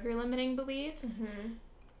get rid of your limiting beliefs.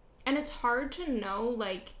 And it's hard to know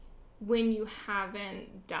like when you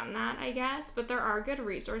haven't done that, I guess, but there are good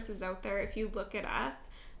resources out there if you look it up.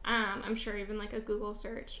 I'm sure even like a Google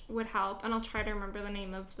search would help, and I'll try to remember the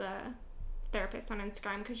name of the therapist on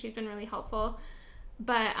Instagram because she's been really helpful.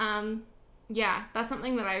 But yeah, that's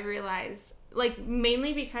something that I realized, like,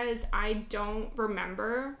 mainly because I don't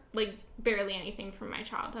remember, like, barely anything from my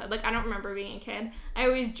childhood. Like, I don't remember being a kid. I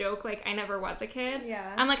always joke, like, I never was a kid.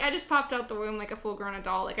 Yeah. I'm like, I just popped out the womb like a full-grown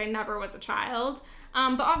adult. Like, I never was a child.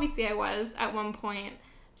 But obviously I was at one point.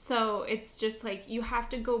 So it's just, like, you have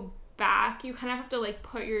to go back. You kind of have to, like,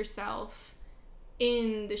 put yourself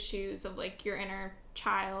in the shoes of, like, your inner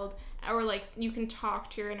child. Or, like, you can talk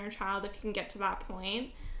to your inner child if you can get to that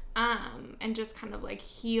point. And just kind of like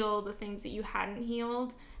heal the things that you hadn't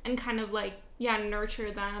healed and kind of like, yeah,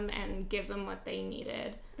 nurture them and give them what they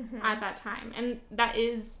needed at that time. And that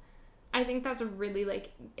is, I think that's a really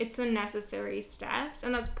like, it's the necessary steps,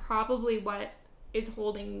 and that's probably what is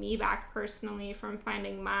holding me back personally from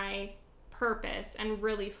finding my purpose and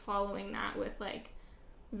really following that with like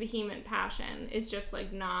vehement passion is just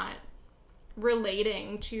like not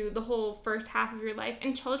relating to the whole first half of your life.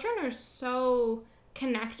 And children are so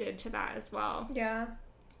connected to that as well. Yeah.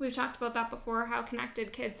 We've talked about that before, how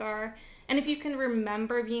connected kids are. And if you can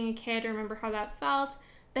remember being a kid, remember how that felt,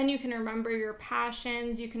 then you can remember your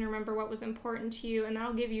passions, you can remember what was important to you, and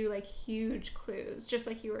that'll give you like huge clues, just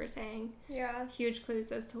like you were saying. Yeah. Huge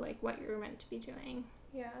clues as to like what you're meant to be doing.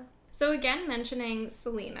 Yeah. So again, mentioning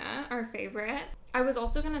Selena, our favorite, I was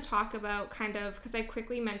also going to talk about kind of, because I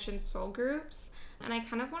quickly mentioned soul groups, and I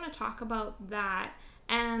kind of want to talk about that.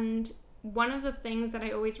 And one of the things that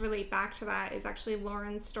I always relate back to that is actually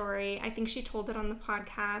Lauren's story. I think she told it on the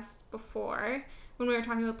podcast before when we were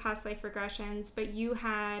talking about past life regressions, but you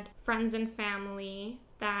had friends and family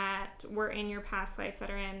that were in your past life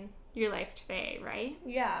that are in your life today, right?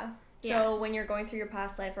 Yeah. So when you're going through your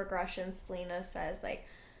past life regression, Selena says like,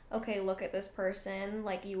 okay, look at this person,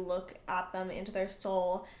 like you look at them into their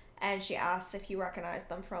soul, and she asks if you recognize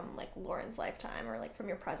them from like Lauren's lifetime or like from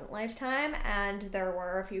your present lifetime, and there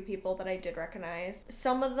were a few people that I did recognize.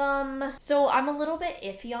 Some of them, so I'm a little bit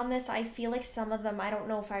iffy on this. I feel like some of them, I don't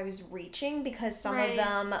know if I was reaching, because some of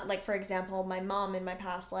them, like for example, my mom in my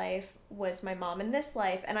past life was my mom in this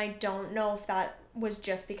life, and I don't know if that was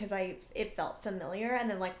just because it felt familiar. And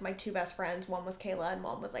then like my two best friends, one was Kayla and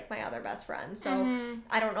one was like my other best friend, so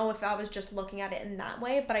I don't know if I was just looking at it in that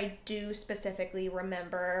way, but I do specifically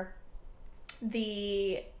remember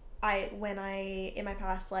when I in my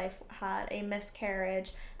past life had a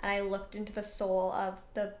miscarriage, and I looked into the soul of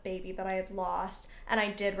the baby that I had lost, and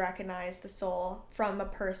I did recognize the soul from a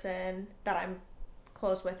person that I'm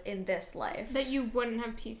close with in this life that you wouldn't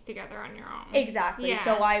have pieced together on your own. Exactly.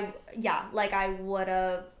 So I would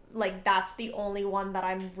have, like, that's the only one that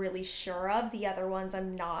I'm really sure of. The other ones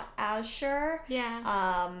I'm not as sure.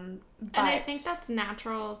 And I think that's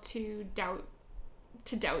natural to doubt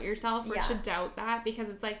yourself, or to doubt that, because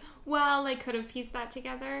it's like, well, I could have pieced that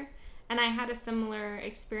together. And I had a similar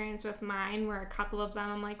experience with mine where a couple of them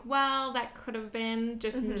I'm like, well, that could have been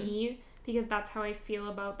just me, because that's how I feel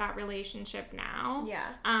about that relationship now.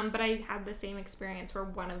 But I had the same experience where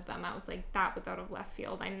one of them I was like, that was out of left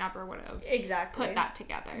field. I never would have put that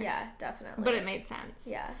together. Yeah, definitely. But it made sense.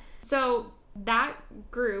 Yeah. So that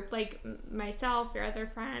group, like myself, your other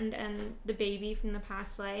friend, and the baby from the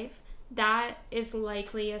past life, that is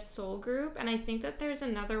likely a soul group. And I think that there's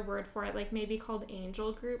another word for it, like maybe called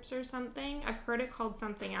angel groups or something. I've heard it called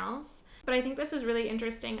something else. But I think this is really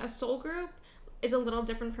interesting. A soul group is a little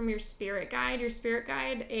different from your spirit guide. Your spirit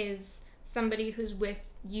guide is somebody who's with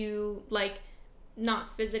you, like,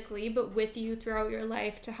 not physically, but with you throughout your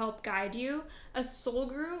life to help guide you. A soul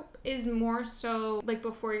group is more so like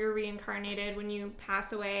before you're reincarnated, when you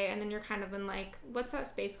pass away, and then you're kind of in like, what's that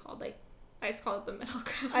space called? Like, I just call it the middle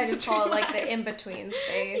ground. I just call it like the in-between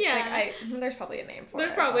space. Yeah. Like, there's probably a name for it.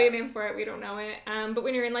 There's probably a name for it. We don't know it. But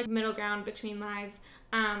when you're in like middle ground between lives,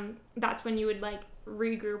 that's when you would like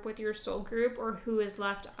regroup with your soul group, or who is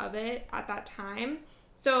left of it at that time.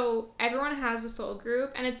 So everyone has a soul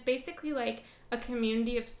group, and it's basically like a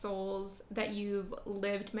community of souls that you've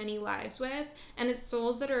lived many lives with, and it's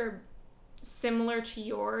souls that are similar to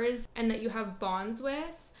yours and that you have bonds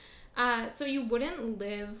with. So you wouldn't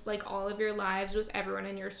live like all of your lives with everyone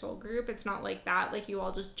in your soul group. It's not like that, like you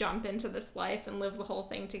all just jump into this life and live the whole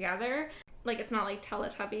thing together. Like, it's not like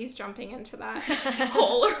Teletubbies jumping into that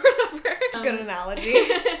hole or whatever. Good analogy.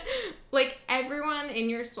 Like, everyone in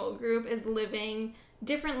your soul group is living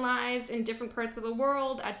different lives in different parts of the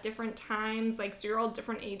world at different times. Like, so you're all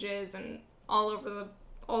different ages and all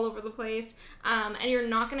over the place. And you're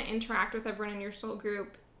not going to interact with everyone in your soul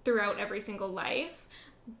group throughout every single life.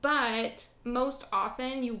 But most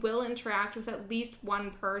often you will interact with at least one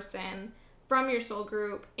person from your soul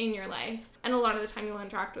group in your life. And a lot of the time you'll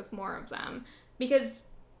interact with more of them, because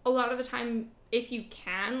a lot of the time, if you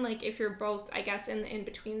can, like if you're both, I guess, in the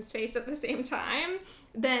in-between space at the same time,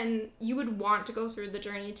 then you would want to go through the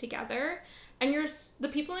journey together. And the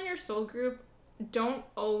people in your soul group don't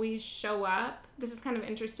always show up. This is kind of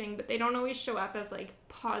interesting, but they don't always show up as like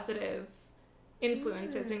positive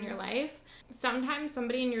influences in your life. Sometimes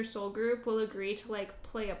somebody in your soul group will agree to like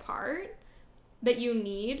play a part that you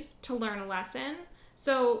need to learn a lesson.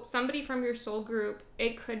 So somebody from your soul group,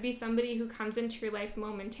 it could be somebody who comes into your life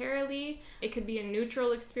momentarily. It could be a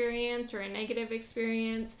neutral experience or a negative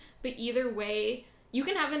experience. But either way, you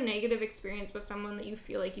can have a negative experience with someone that you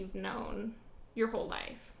feel like you've known your whole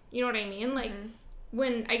life. You know what I mean? Like,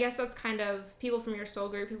 when, I guess that's kind of, people from your soul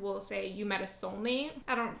group, people will say you met a soulmate.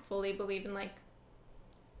 I don't fully believe in like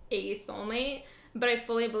a soulmate, but I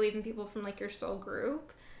fully believe in people from, like, your soul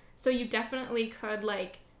group. So you definitely could,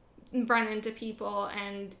 like, run into people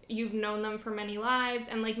and you've known them for many lives,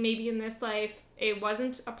 and, like, maybe in this life it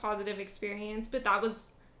wasn't a positive experience, but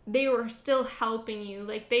they were still helping you.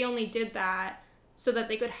 Like, they only did that so that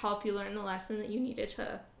they could help you learn the lesson that you needed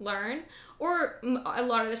to learn. Or a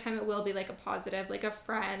lot of the time it will be, like, a positive, like a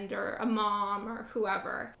friend or a mom or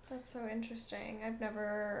whoever. That's so interesting. I've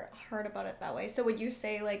never heard about it that way. So would you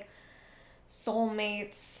say, like,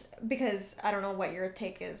 soulmates, because I don't know what your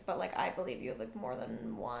take is, but, like, I believe you have, like, more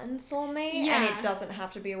than one soulmate, and it doesn't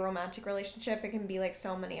have to be a romantic relationship. It can be, like,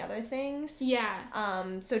 so many other things. Yeah.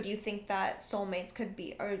 So do you think that soulmates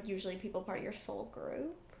are usually people part of your soul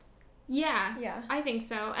group? Yeah, I think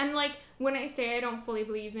so. And, like, when I say I don't fully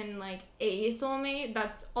believe in, like, a soulmate,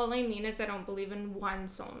 that's all I mean is I don't believe in one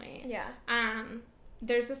soulmate. Yeah.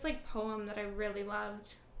 There's this, like, poem that I really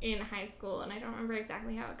loved in high school, and I don't remember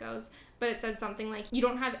exactly how it goes, but it said something like, you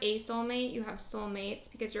don't have a soulmate, you have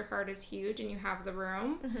soulmates, because your heart is huge and you have the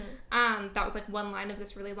room. Mm-hmm. That was, like, one line of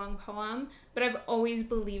this really long poem, but I've always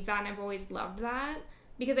believed that, and I've always loved that,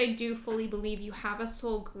 because I do fully believe you have a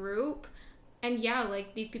soul group. And yeah,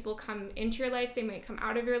 like, these people come into your life, they might come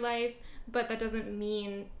out of your life, but that doesn't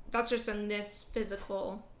mean, that's just in this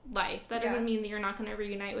physical life. That doesn't mean that you're not going to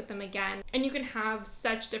reunite with them again. And you can have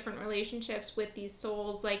such different relationships with these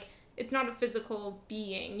souls. Like, it's not a physical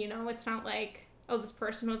being, you know? It's not like, oh, this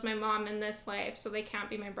person was my mom in this life, so they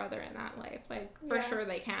can't be my brother in that life. Like, for sure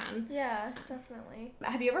they can. Yeah, definitely.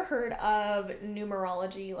 Have you ever heard of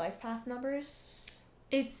numerology life path numbers?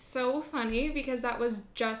 It's so funny because that was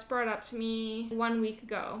just brought up to me 1 week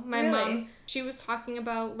ago. My mom, she was talking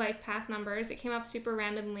about life path numbers. It came up super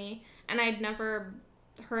randomly, and I'd never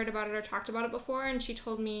heard about it or talked about it before, and she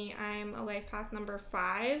told me I'm a life path number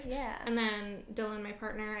 5. Yeah. And then Dylan, my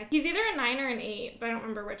partner, he's either a 9 or an 8, but I don't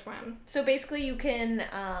remember which one. So basically you can,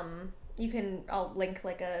 I'll link,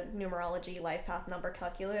 like, a numerology life path number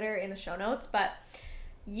calculator in the show notes, but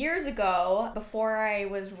years ago, before I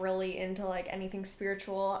was really into, like, anything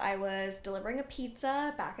spiritual, I was delivering a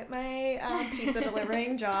pizza back at my pizza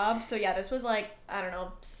delivering job. So yeah, this was, like, I don't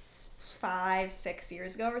know, 5-6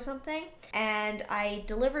 years ago or something. And I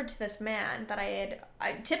delivered to this man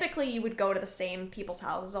that typically you would go to the same people's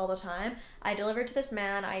houses all the time. I delivered to this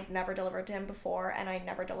man. I'd never delivered to him before, and I'd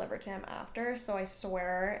never delivered to him after. So I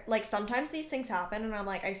swear, like, sometimes these things happen and I'm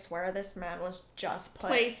like, I swear this man was just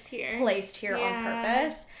placed here on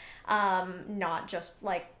purpose. Not just,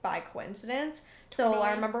 like, by coincidence. So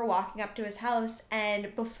I remember walking up to his house,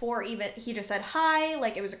 and before even, he just said hi,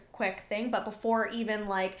 like, it was a quick thing, but before even,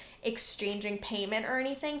 like, exchanging payment or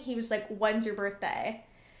anything, he was like, when's your birthday?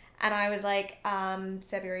 And I was like,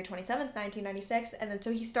 February 27th, 1996. And then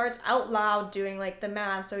so he starts out loud doing, like, the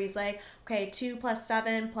math. So he's like, okay, 2 plus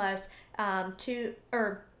 7 plus 2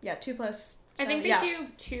 plus... I think they do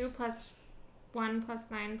 2 plus 1 plus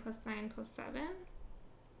 9 plus 9 plus 7.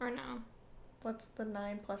 Or no? What's the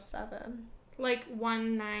 9 plus 7? Like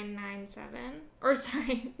 1997. Or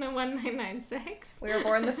sorry, no, 1996. We were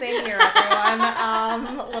born the same year,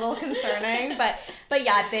 everyone. A little concerning. But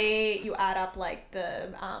yeah, you add up, like,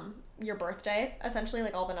 the your birthday, essentially,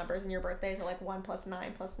 like, all the numbers in your birthday. So, like, 1 plus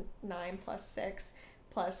 9 plus 9 plus 6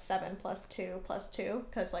 plus 7 plus 2 plus 2.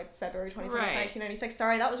 Because, like, February 27th, 1996.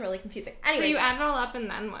 Sorry, that was really confusing. Anyways. So you add it all up and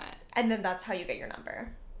then what? And then that's how you get your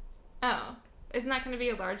number. Oh. Isn't that going to be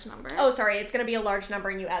a large number? Oh, sorry. It's going to be a large number,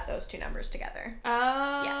 and you add those two numbers together.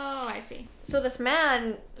 Oh, yeah. I see. So this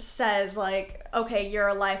man says, like, okay, you're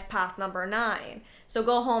a life path number 9. So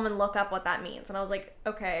go home and look up what that means. And I was like,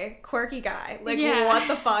 okay, quirky guy. Like, what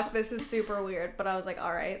the fuck? This is super weird. But I was like,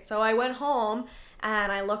 all right. So I went home,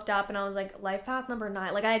 and I looked up, and I was like, life path number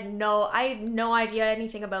 9. Like, I had no idea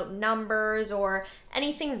anything about numbers or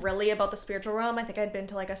anything really about the spiritual realm. I think I'd been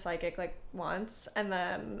to, like, a psychic, like, once, and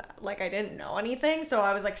then, like, I didn't know anything. So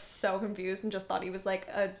I was, like, so confused and just thought he was, like,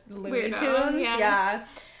 a Looney Tunes. Yeah.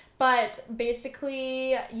 But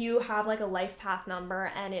basically, you have, like, a life path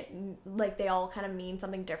number, and it, like, they all kind of mean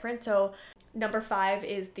something different. So number 5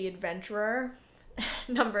 is the adventurer.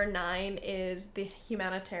 Number 9 is the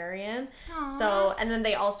humanitarian. Aww. So, and then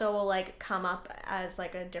they also will, like, come up as,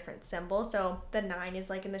 like, a different symbol. So the 9 is,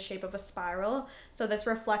 like, in the shape of a spiral. So this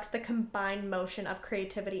reflects the combined motion of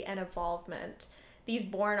creativity and involvement. These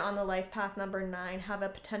born on the life path number 9 have a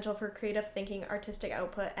potential for creative thinking, artistic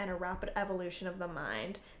output, and a rapid evolution of the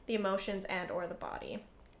mind, the emotions, and or the body.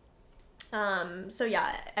 So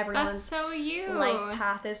yeah, everyone's life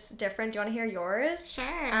path is different. Do you want to hear yours?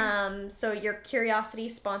 Sure. So your curiosity,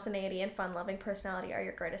 spontaneity, and fun-loving personality are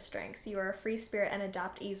your greatest strengths. You are a free spirit and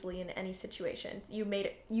adapt easily in any situation. You'd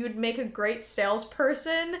make a great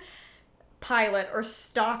salesperson, pilot or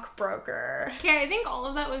stockbroker. Okay, I think all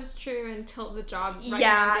of that was true until the job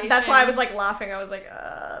Yeah, that's why I was like laughing. I was like,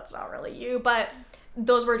 it's not really you. But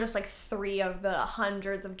those were just like 3 of the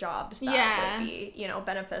hundreds of jobs that would be, you know,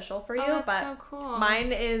 beneficial for you. That's but so cool.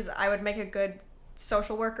 Mine is I would make a good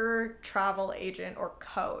social worker, travel agent, or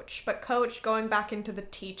coach. But coach, going back into the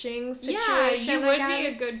teaching situation. Yeah, you would again, be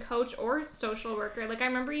a good coach or social worker. Like I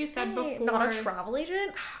remember you said before. Not a travel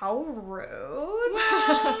agent? How rude.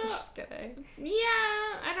 Well, Just kidding.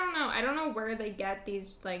 Yeah, I don't know. I don't know where they get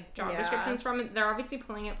these like job descriptions from. They're obviously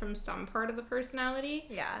pulling it from some part of the personality.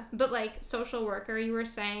 Yeah. But like social worker, you were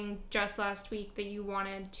saying just last week that you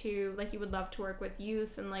wanted to, like, you would love to work with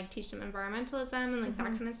youth and like teach them environmentalism and like that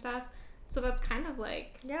kind of stuff. So that's kind of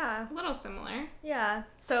like a little similar. Yeah.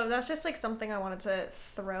 So that's just like something I wanted to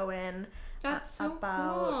throw in. That's so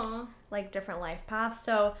about cool. Like different life paths.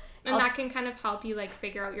 So and that can kind of help you like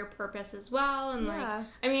figure out your purpose as well. And like,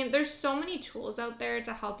 I mean, there's so many tools out there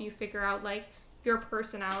to help you figure out like your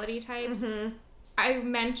personality types. I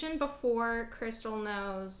mentioned before Crystal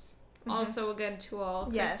Knows, also a good tool.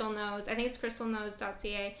 Crystal Knows. I think it's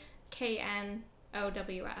crystalknows.ca.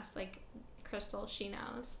 KNOWS. Like Crystal, she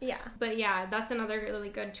knows. Yeah. But yeah, that's another really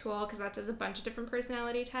good tool because that does a bunch of different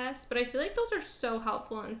personality tests. But I feel like those are so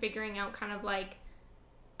helpful in figuring out kind of like,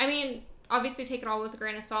 I mean, obviously take it all with a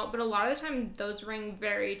grain of salt, but a lot of the time those ring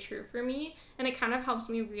very true for me. And it kind of helps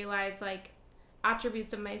me realize like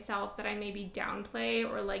attributes of myself that I maybe downplay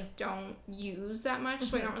or like don't use that much,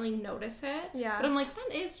 so I don't really notice it. Yeah. But I'm like,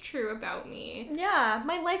 that is true about me. Yeah,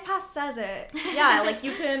 my life path says it. Yeah, like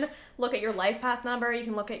you can look at your life path number, you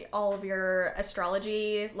can look at all of your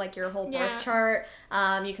astrology, like your whole birth chart.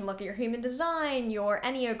 You can look at your human design, your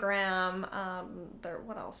Enneagram.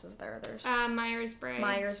 What else is there? There's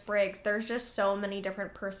Myers-Briggs. There's just so many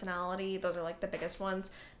different personality. Those are like the biggest ones.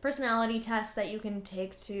 Personality tests that you can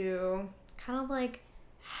take to kind of like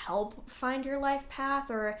help find your life path,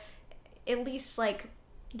 or at least like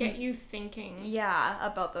get you thinking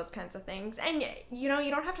about those kinds of things. And you know, you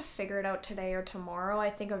don't have to figure it out today or tomorrow. I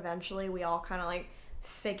think eventually we all kind of like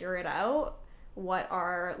figure it out, what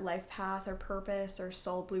our life path or purpose or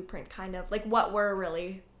soul blueprint, kind of like what we're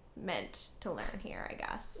really meant to learn here, I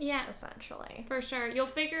guess. Yeah, essentially, for sure you'll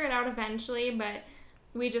figure it out eventually, but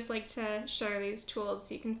we just like to share these tools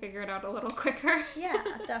so you can figure it out a little quicker. Yeah,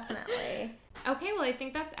 definitely. Okay, well, I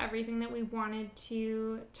think that's everything that we wanted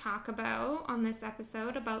to talk about on this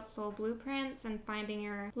episode about soul blueprints and finding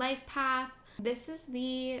your life path. This is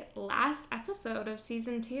the last episode of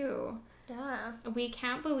season 2. Yeah. We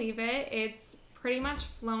can't believe it. It's pretty much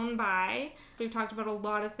flown by. We've talked about a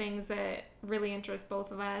lot of things that really interest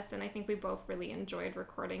both of us, and I think we both really enjoyed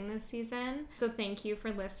recording this season. So thank you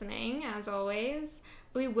for listening, as always.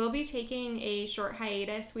 We will be taking a short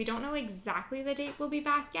hiatus. We don't know exactly the date we'll be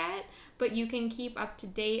back yet, but you can keep up to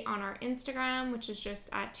date on our Instagram, which is just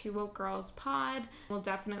at 2 Woke Girls Pod. We'll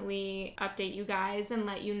definitely update you guys and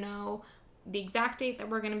let you know the exact date that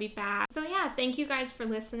we're going to be back. So yeah, thank you guys for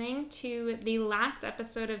listening to the last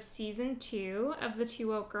episode of season 2 of the 2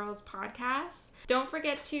 Woke Girls podcast. Don't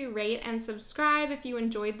forget to rate and subscribe if you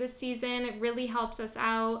enjoyed this season. It really helps us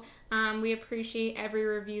out. We appreciate every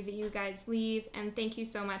review that you guys leave, and thank you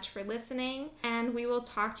so much for listening. And we will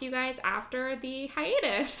talk to you guys after the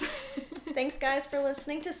hiatus. Thanks guys for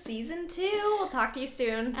listening to season 2. We'll talk to you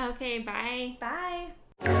soon. Okay, bye.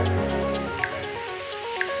 Bye.